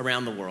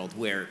around the world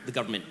where the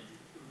government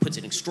puts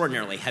an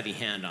extraordinarily heavy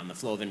hand on the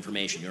flow of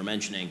information. You were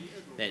mentioning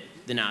that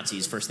the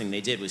Nazis, first thing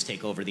they did was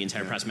take over the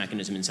entire press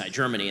mechanism inside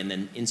Germany and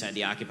then inside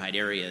the occupied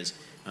areas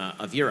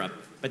of Europe.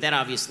 But that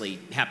obviously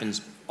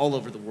happens all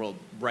over the world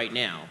right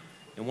now.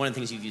 And one of the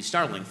things you've used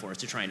Starlink for is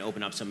to try and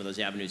open up some of those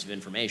avenues of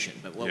information.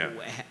 But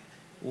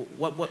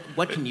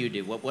what can you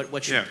do?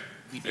 What should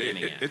we be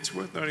aiming at? It's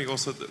worth noting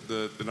also that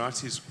the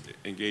Nazis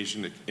engaged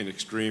in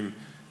extreme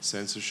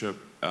censorship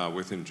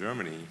within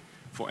Germany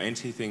for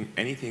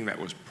anything that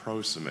was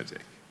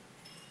pro-Semitic.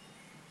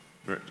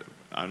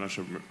 I'm not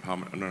sure I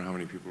don't know how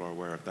many people are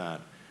aware of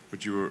that,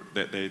 but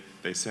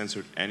they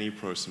censored any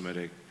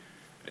pro-Semitic,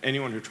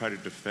 anyone who tried to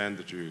defend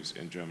the Jews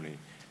in Germany.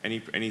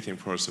 Anything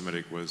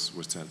pro-Semitic was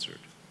censored.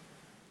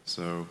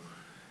 So,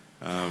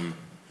 I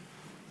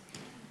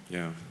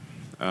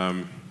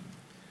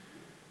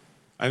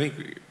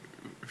think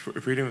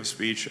freedom of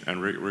speech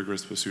and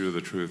rigorous pursuit of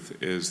the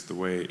truth is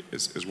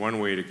one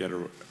way to get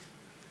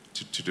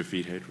to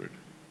defeat hatred.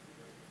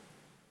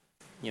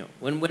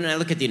 When I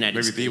look at the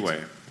United States, maybe the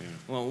way. Yeah.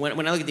 Well,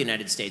 when I look at the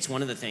United States,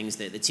 one of the things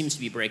that seems to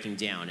be breaking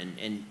down,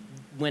 and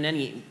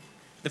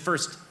the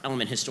first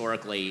element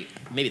historically,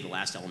 maybe the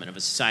last element of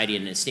a society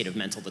in a state of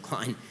mental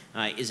decline,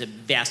 is a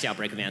vast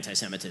outbreak of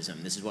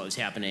anti-Semitism. This is what was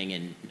happening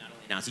in not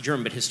only Nazi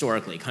Germany, but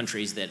historically,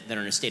 countries that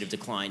are in a state of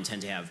decline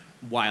tend to have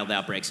wild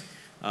outbreaks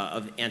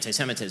of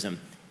anti-Semitism.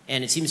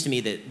 And it seems to me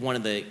that one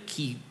of the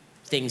key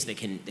things that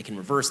can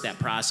reverse that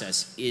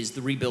process is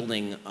the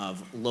rebuilding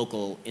of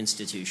local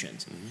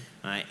institutions.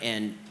 Mm-hmm.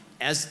 And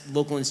as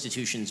local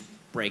institutions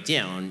break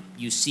down,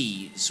 you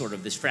see sort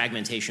of this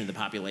fragmentation of the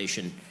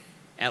population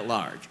at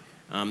large.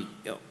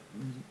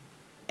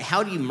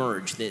 How do you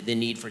merge the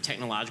need for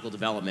technological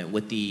development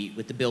with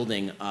the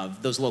building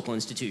of those local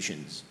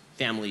institutions,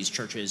 families,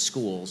 churches,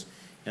 schools,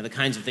 the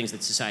kinds of things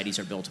that societies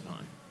are built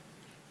upon?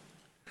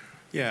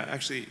 Yeah,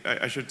 actually,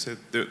 I should say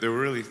there were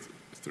really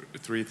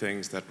three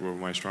things that were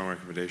my strong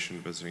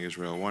recommendation visiting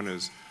Israel. One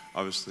is,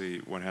 obviously,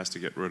 one has to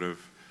get rid of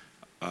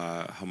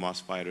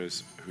Hamas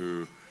fighters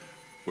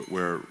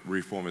where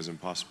reform is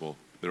impossible.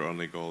 Their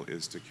only goal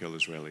is to kill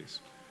Israelis.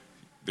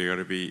 They got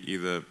to be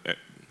either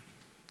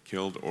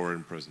killed or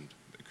imprisoned,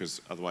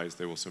 because otherwise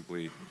they will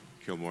simply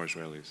kill more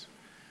Israelis.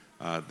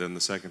 Then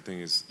the second thing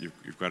is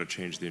you've got to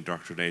change the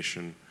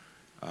indoctrination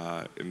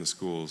in the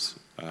schools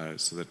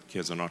so that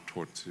kids are not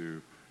taught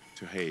to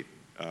hate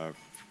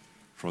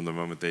from the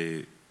moment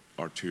they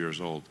are 2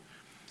 years old.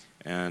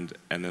 And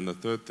then the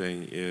third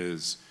thing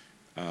is,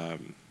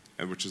 and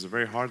which is a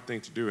very hard thing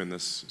to do in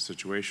this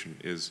situation,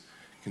 is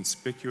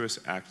conspicuous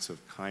acts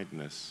of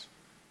kindness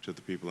to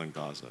the people in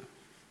Gaza.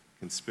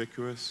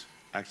 Conspicuous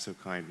acts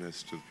of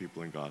kindness to the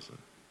people in Gaza.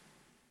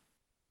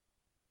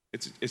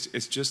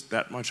 It's just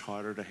that much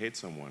harder to hate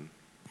someone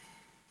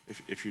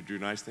if you do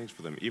nice things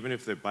for them, even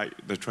if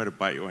they try to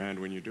bite your hand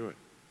when you do it.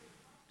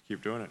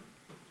 Keep doing it.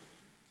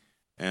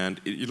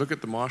 And you look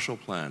at the Marshall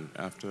Plan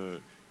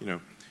after,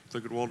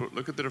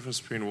 look at the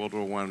difference between World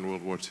War I and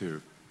World War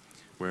II,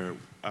 where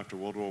after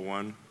World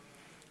War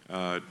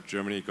I,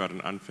 Germany got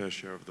an unfair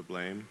share of the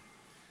blame.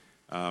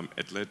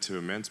 It led to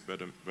immense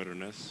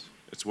bitterness.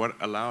 It's what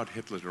allowed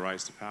Hitler to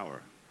rise to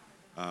power,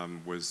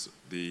 was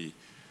the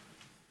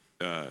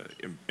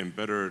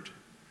embittered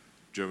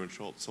German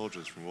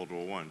soldiers from World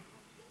War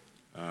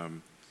I.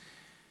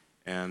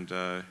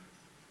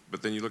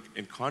 But then you look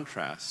in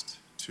contrast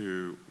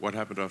to what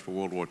happened after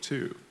World War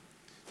II.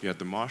 You had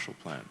the Marshall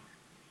Plan.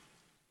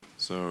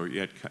 So you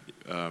had,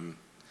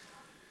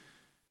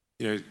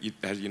 you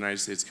had the United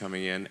States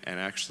coming in and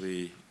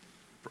actually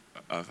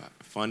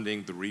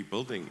funding the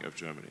rebuilding of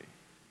Germany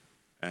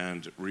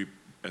and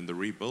the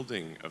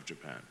rebuilding of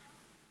Japan.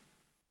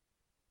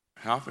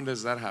 How often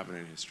does that happen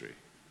in history?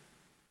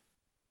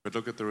 But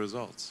look at the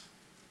results.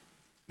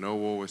 No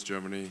war with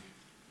Germany,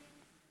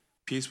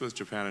 peace with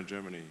Japan and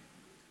Germany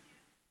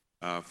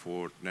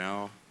for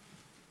now.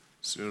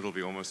 Soon it'll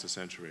be almost a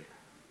century.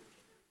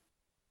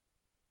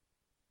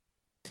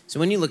 So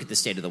when you look at the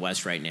state of the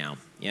West right now,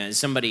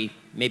 somebody,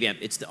 maybe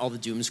it's all the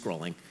doom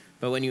scrolling,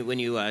 but when you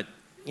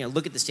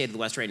look at the state of the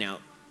West right now,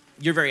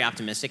 you're very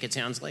optimistic, it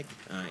sounds like.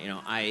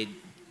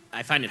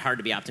 I find it hard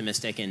to be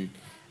optimistic in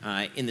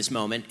this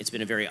moment. It's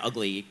been a very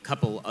ugly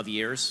couple of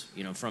years,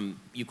 from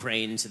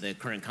Ukraine to the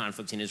current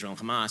conflict in Israel and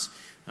Hamas,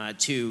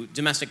 to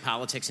domestic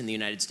politics in the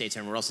United States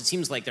and everywhere else. It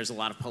seems like there's a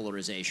lot of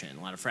polarization,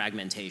 a lot of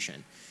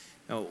fragmentation.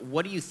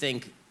 What do you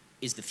think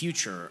is the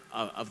future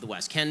of the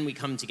West? Can we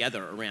come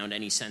together around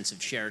any sense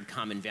of shared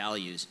common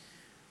values,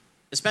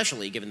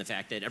 especially given the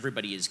fact that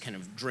everybody is kind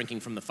of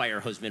drinking from the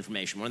fire hose of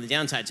information? One of the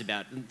downsides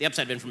the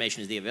upside of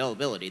information is the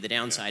availability. The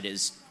downside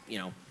is,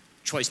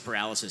 choice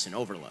paralysis and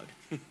overload.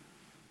 I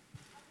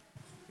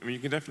mean, you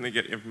can definitely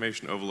get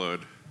information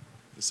overload.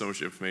 There's so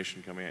much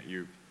information coming at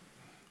you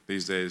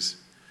these days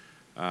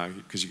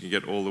because you can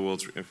get all the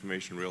world's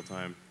information in real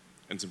time,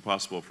 and it's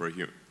impossible for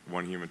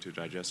one human to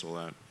digest all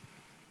that.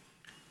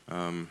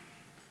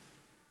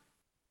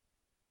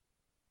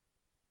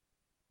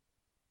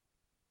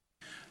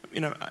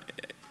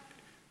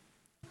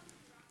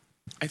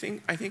 I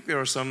think there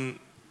are some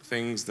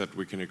things that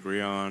we can agree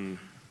on,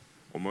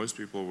 or most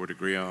people would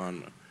agree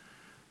on,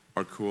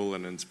 are cool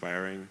and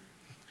inspiring,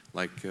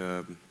 like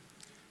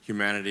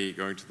humanity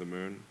going to the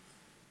moon.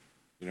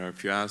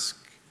 If you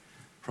ask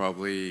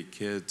probably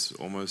kids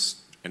almost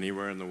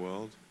anywhere in the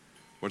world,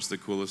 what's the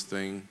coolest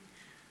thing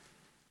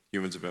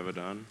humans have ever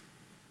done?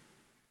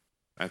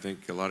 I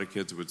think a lot of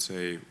kids would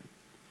say,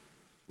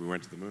 we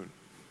went to the moon,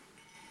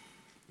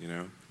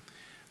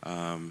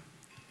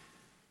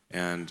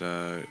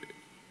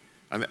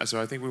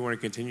 So I think we want to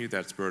continue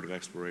that spirit of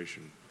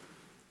exploration.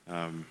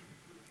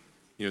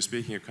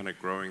 Speaking of kind of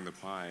growing the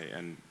pie,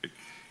 and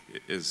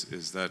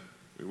is that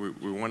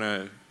we want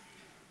to,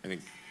 I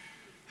think,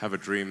 have a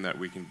dream that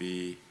we can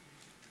be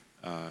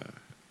a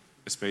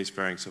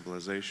spacefaring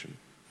civilization,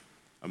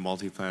 a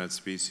multi-planet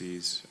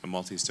species, a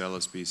multi-stellar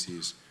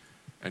species,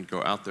 and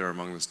go out there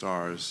among the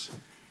stars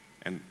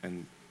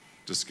and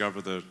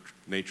discover the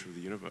nature of the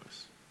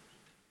universe.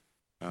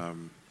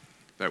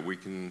 That we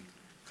can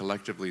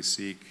collectively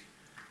seek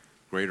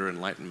greater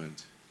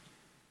enlightenment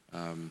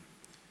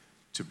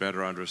to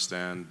better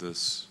understand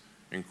this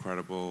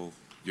incredible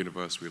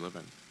universe we live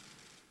in.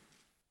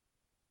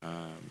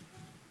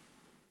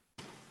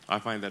 I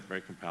find that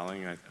very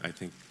compelling. I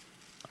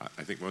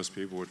think most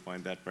people would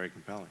find that very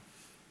compelling.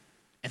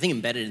 I think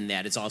embedded in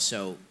that is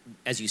also,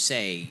 as you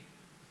say,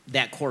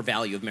 that core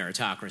value of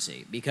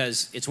meritocracy.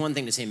 Because it's one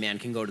thing to say man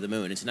can go to the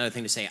moon. It's another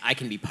thing to say I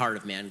can be part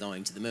of man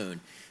going to the moon.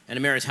 And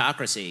a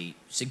meritocracy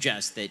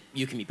suggests that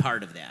you can be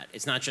part of that.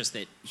 It's not just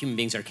that human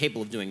beings are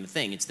capable of doing the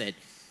thing. It's that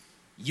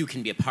you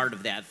can be a part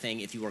of that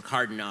thing if you work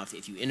hard enough,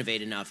 if you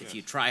innovate enough, if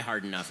you try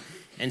hard enough.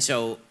 And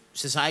so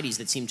societies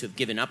that seem to have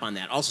given up on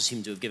that also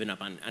seem to have given up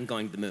on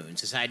going to the moon.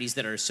 Societies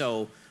that are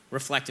so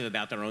reflective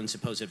about their own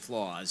supposed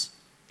flaws,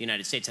 the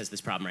United States has this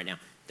problem right now,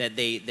 that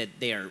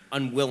they are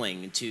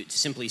unwilling to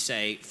simply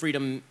say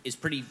freedom is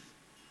pretty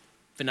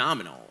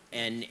phenomenal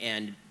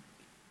and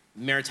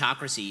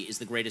meritocracy is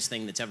the greatest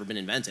thing that's ever been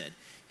invented,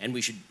 and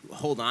we should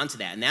hold on to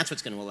that, and that's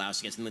what's going to allow us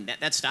to get to the moon.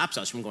 That stops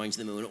us from going to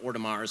the moon or to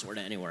Mars or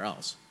to anywhere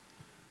else.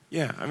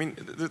 Yeah, I mean,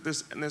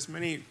 there's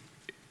many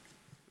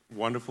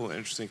wonderful,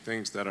 interesting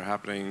things that are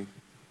happening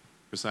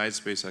besides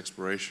space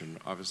exploration.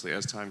 Obviously,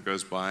 as time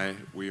goes by,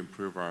 we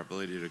improve our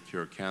ability to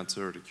cure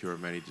cancer, to cure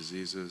many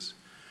diseases.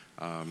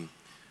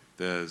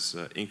 There's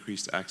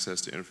increased access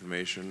to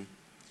information.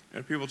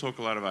 And people talk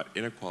a lot about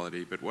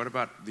inequality, but what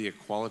about the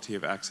equality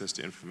of access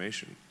to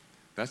information?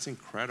 That's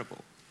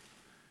incredible.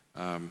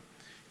 Right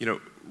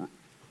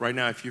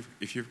now, if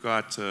you've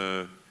got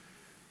a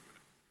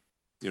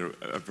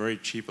very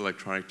cheap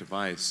electronic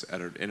device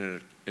at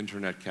an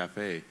internet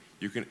cafe,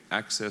 you can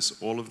access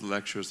all of the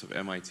lectures of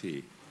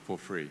MIT for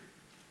free.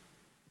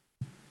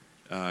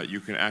 You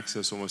can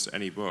access almost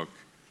any book.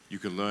 You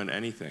can learn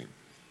anything.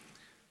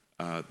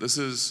 This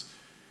is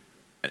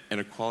an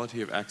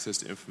equality of access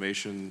to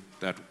information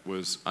that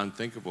was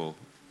unthinkable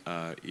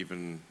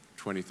even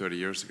 20, 30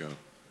 years ago.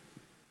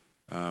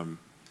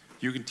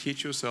 You can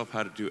teach yourself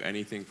how to do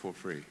anything for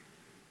free.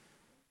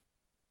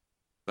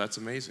 That's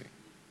amazing.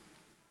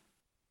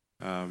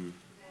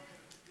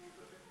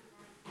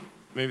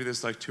 Maybe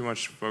there's too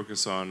much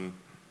focus on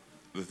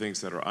the things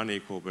that are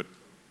unequal, but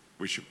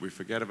we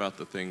forget about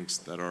the things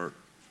that are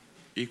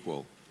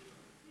equal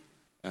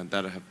and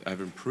that have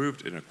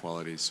improved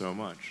inequality so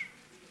much,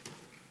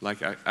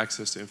 like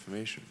access to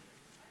information.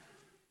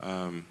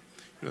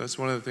 That's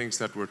one of the things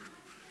that we're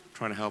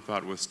trying to help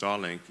out with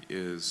Starlink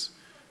is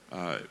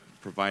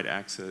provide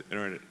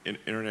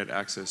internet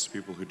access to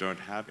people who don't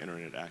have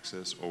internet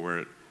access or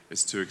where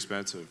it's too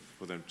expensive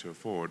for them to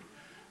afford.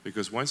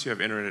 Because once you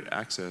have internet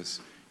access,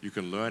 you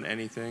can learn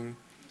anything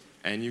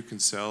and you can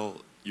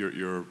sell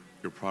your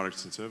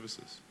products and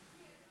services.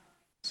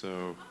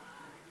 So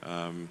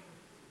I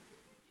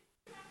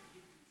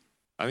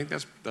think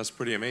that's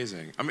pretty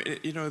amazing. I mean,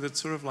 that's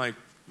sort of like,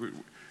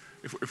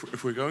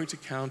 if we're going to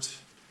count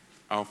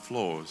our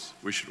flaws,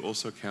 we should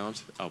also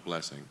count our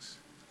blessings.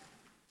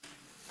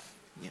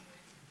 Yeah.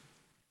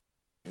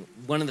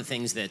 One of the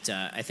things that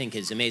I think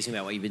is amazing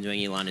about what you've been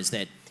doing, Elon, is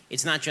that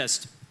it's not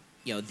just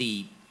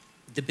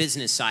the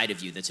business side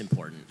of you that's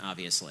important.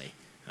 Obviously,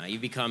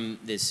 you've become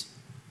this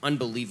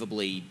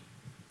unbelievably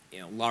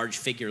large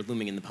figure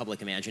looming in the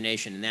public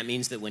imagination, and that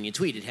means that when you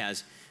tweet, it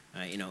has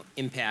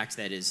impact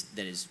that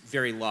is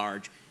very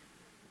large.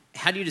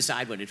 How do you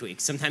decide when to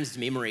tweet? Sometimes it's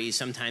memory,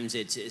 sometimes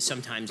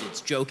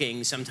it's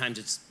joking, sometimes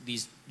it's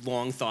these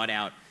long thought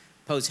out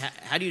posts.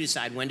 How do you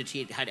decide when to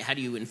tweet? How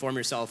do you inform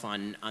yourself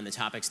on the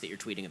topics that you're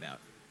tweeting about?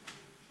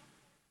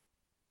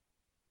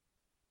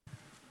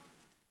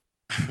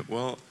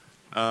 Well,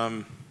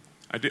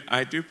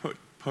 I do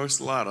post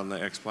a lot on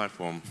the X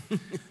platform.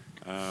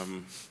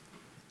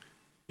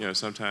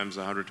 Sometimes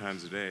 100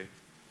 times a day.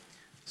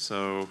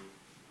 So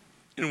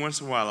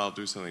once in a while I'll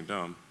do something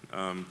dumb,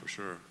 for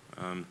sure.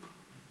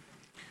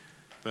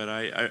 But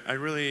I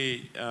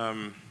really,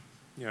 I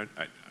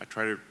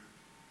try to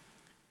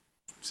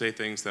say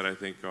things that I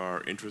think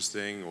are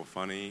interesting or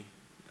funny.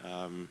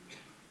 I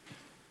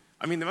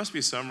mean, there must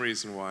be some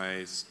reason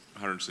why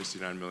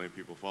 169 million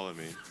people follow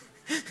me.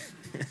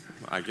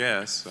 I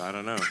guess. I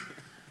don't know.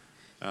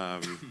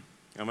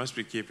 I must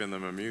be keeping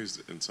them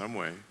amused in some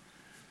way.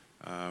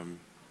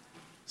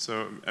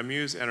 So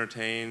amuse,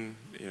 entertain,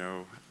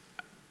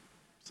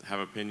 have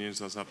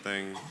opinions on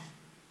something.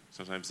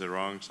 Sometimes they're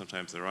wrong,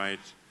 sometimes they're right.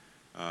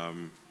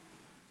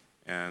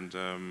 And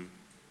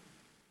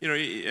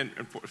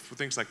for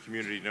things like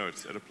community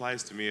notes, it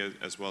applies to me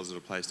as well as it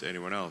applies to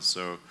anyone else.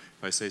 So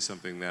if I say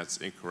something that's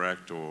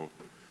incorrect or,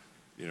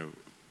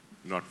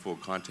 not full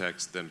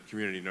context, then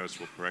community notes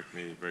will correct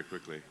me very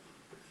quickly.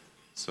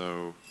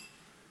 So,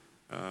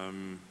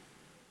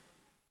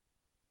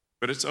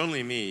 but it's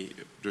only me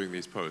doing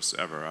these posts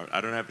ever. I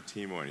don't have a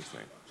team or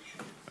anything.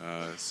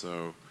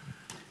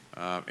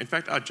 In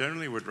fact, I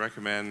generally would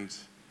recommend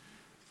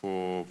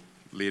for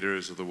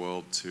leaders of the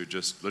world to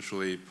just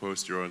literally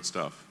post your own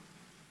stuff.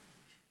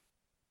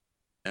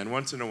 And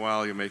once in a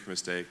while, you make a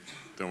mistake.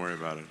 Don't worry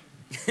about it.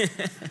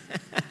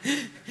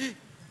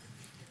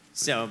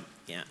 So,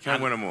 yeah.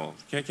 Can't win them all.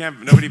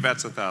 Nobody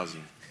bats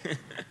 1,000.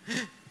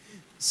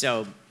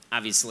 So,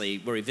 obviously,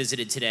 where we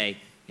visited today,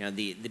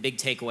 the big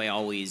takeaway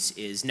always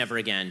is never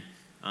again.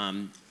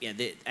 I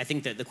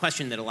think that the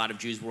question that a lot of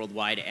Jews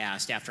worldwide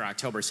asked after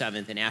October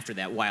 7th and after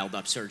that wild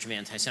upsurge of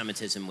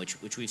anti-Semitism,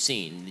 which we've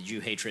seen, the Jew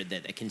hatred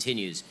that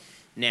continues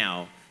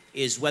now,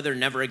 is whether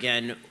never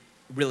again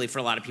really for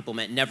a lot of people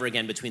meant never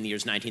again between the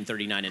years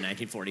 1939 and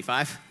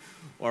 1945,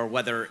 or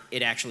whether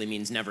it actually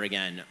means never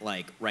again,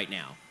 like right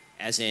now.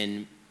 As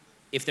in,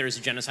 if there is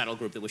a genocidal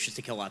group that wishes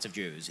to kill lots of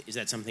Jews, is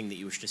that something that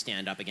you wish to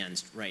stand up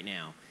against right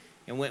now?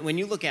 And when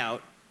you look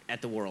out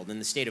at the world and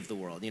the state of the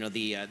world,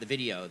 the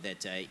video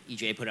that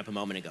EJA put up a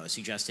moment ago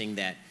suggesting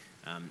that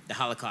the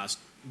Holocaust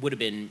would have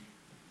been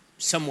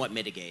somewhat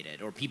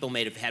mitigated, or people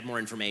may have had more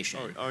information,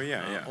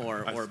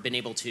 or been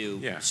able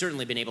to,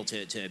 certainly been able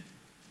to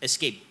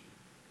escape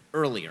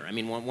earlier. I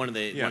mean, one of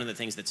the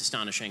things that's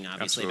astonishing,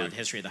 obviously, about the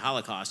history of the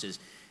Holocaust is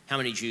how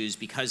many Jews,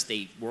 because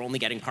they were only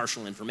getting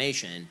partial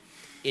information,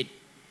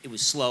 it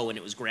was slow and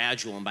it was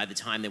gradual, and by the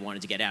time they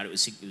wanted to get out, it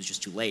was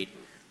just too late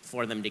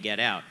for them to get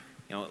out.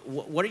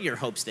 What are your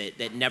hopes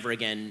that never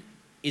again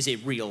is a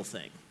real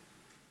thing?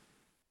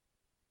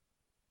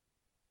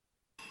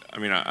 I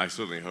mean, I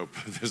certainly hope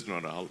there's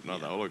not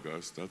another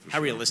Holocaust. That's for How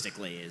sure.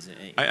 realistically is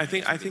it? I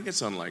think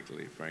it's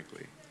unlikely,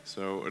 frankly.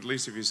 So at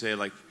least if you say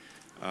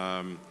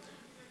I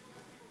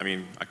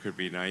mean, I could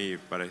be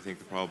naive, but I think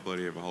the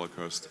probability of a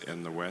Holocaust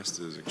in the West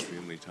is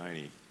extremely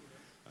tiny.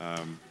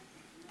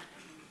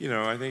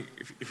 I think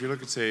if you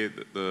look at, say,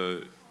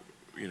 the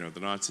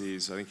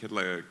Nazis, I think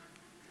Hitler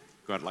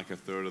got like a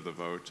third of the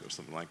vote or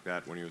something like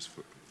that when he was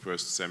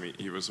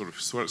he was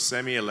sort of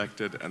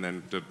semi-elected and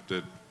then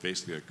did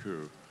basically a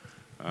coup.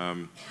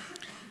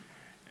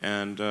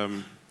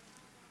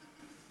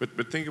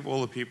 But think of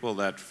all the people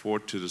that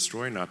fought to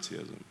destroy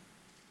Nazism.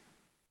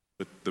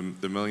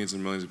 The millions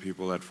and millions of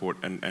people that fought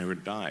and who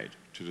died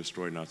to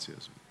destroy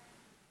Nazism.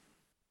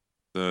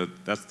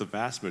 That's the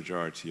vast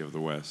majority of the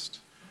West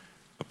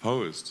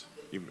opposed,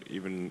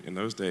 even in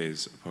those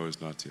days, opposed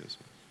Nazism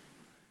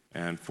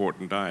and fought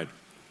and died.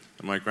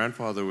 And my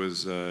grandfather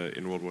was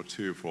in World War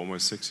II for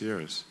almost 6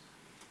 years.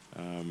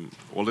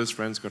 All his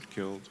friends got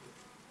killed.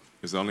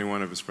 He was the only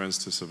one of his friends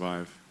to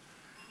survive.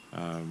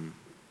 And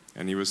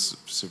he was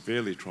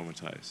severely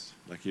traumatized.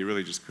 Like, he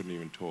really just couldn't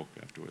even talk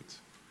afterwards.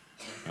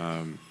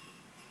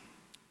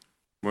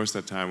 Most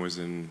of that time was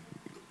in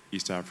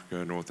East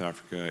Africa, North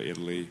Africa,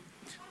 Italy.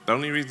 The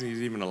only reason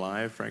he's even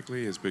alive,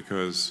 frankly, is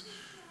because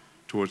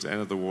towards the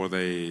end of the war,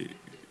 they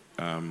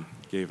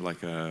gave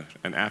like an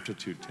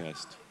aptitude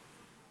test.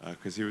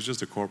 Because he was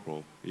just a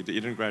corporal. He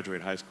didn't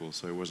graduate high school,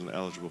 so he wasn't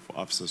eligible for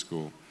officer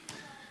school.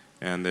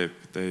 And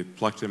they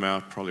plucked him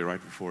out probably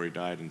right before he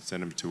died and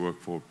sent him to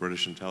work for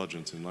British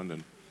intelligence in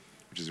London,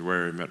 which is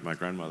where he met my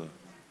grandmother.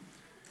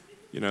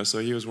 So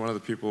he was one of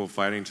the people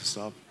fighting to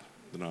stop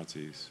the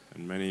Nazis,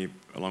 and many,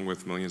 along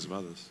with millions of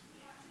others.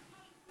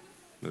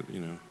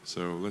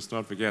 So let's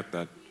not forget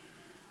that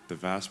the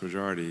vast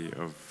majority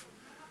of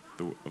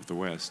the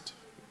West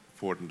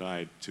fought and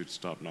died to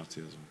stop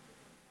Nazism.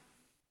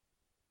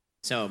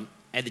 So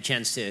I had the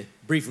chance to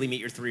briefly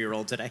meet your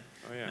 3-year-old today.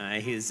 Oh, yeah.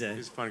 He's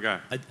a fun guy.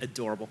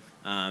 Adorable.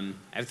 I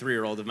have a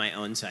 3-year-old of my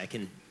own, so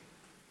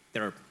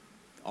they're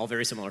all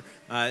very similar.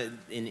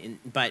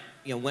 But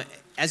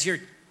as you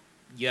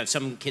have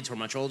some kids who are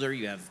much older,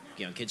 you have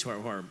kids who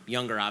are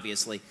younger,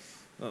 obviously.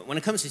 When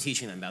it comes to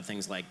teaching them about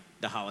things like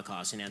the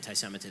Holocaust and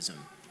anti-Semitism,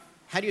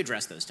 how do you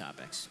address those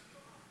topics?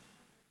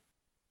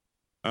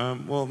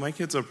 Well, my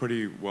kids are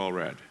pretty well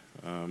read,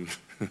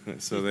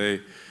 so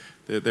they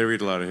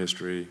read a lot of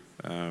history.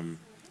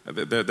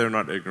 They're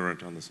not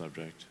ignorant on the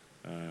subject.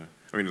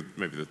 I mean,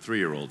 maybe the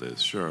 3-year-old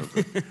is, sure.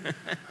 But,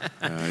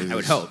 I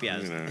would hope,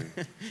 yes.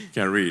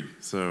 Can't read,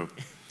 so.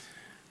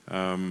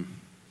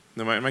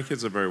 No, my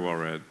kids are very well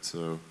read,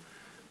 so.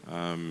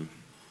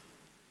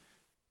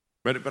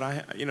 But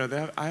I,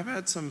 I've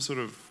had some sort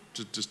of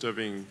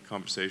disturbing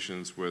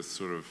conversations with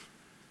sort of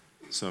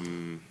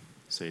some,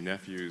 say,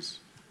 nephews,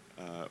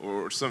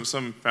 or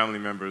some family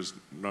members,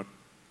 not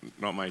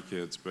my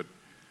kids, but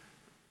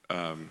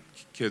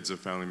kids of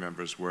family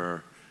members,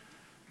 where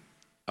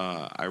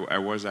I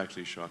was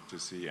actually shocked to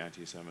see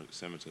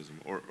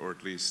anti-Semitism, or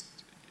at least,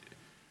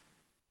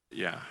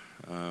 yeah.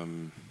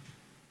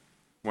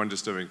 One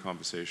disturbing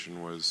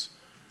conversation was,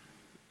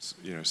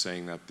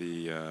 saying that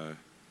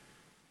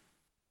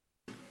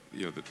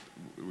that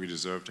we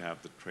deserve to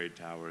have the trade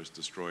towers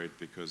destroyed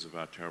because of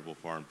our terrible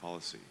foreign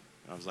policy.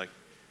 And I was like,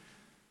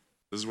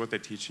 this is what they're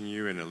teaching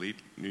you in elite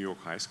New York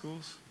high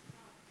schools?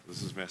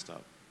 This is messed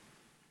up.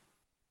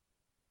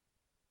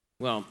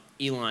 Well,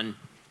 Elon,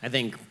 I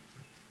think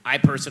I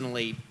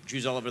personally,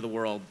 Jews all over the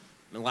world,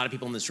 a lot of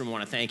people in this room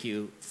want to thank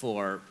you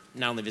for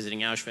not only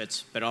visiting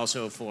Auschwitz, but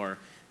also for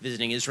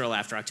visiting Israel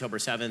after October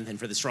 7th, and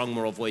for the strong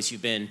moral voice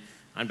you've been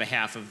on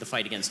behalf of the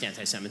fight against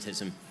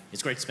anti-Semitism.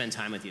 It's great to spend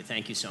time with you.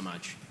 Thank you so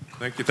much.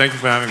 Thank you. Thank you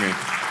for having me.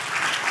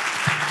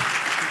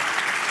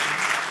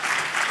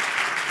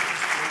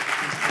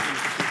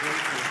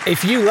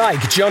 If you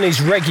like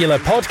Johnny's regular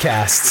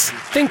podcasts,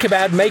 think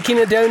about making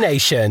a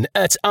donation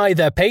at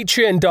either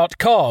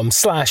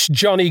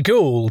patreon.com/Johnny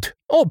Gould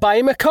or buy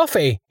him a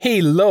coffee.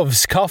 He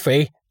loves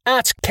coffee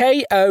at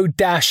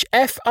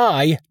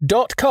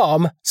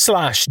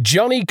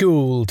ko-fi.com/Johnny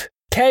Gould.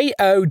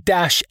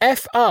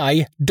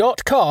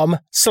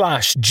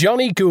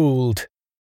 ko-fi.com/Johnny Gould.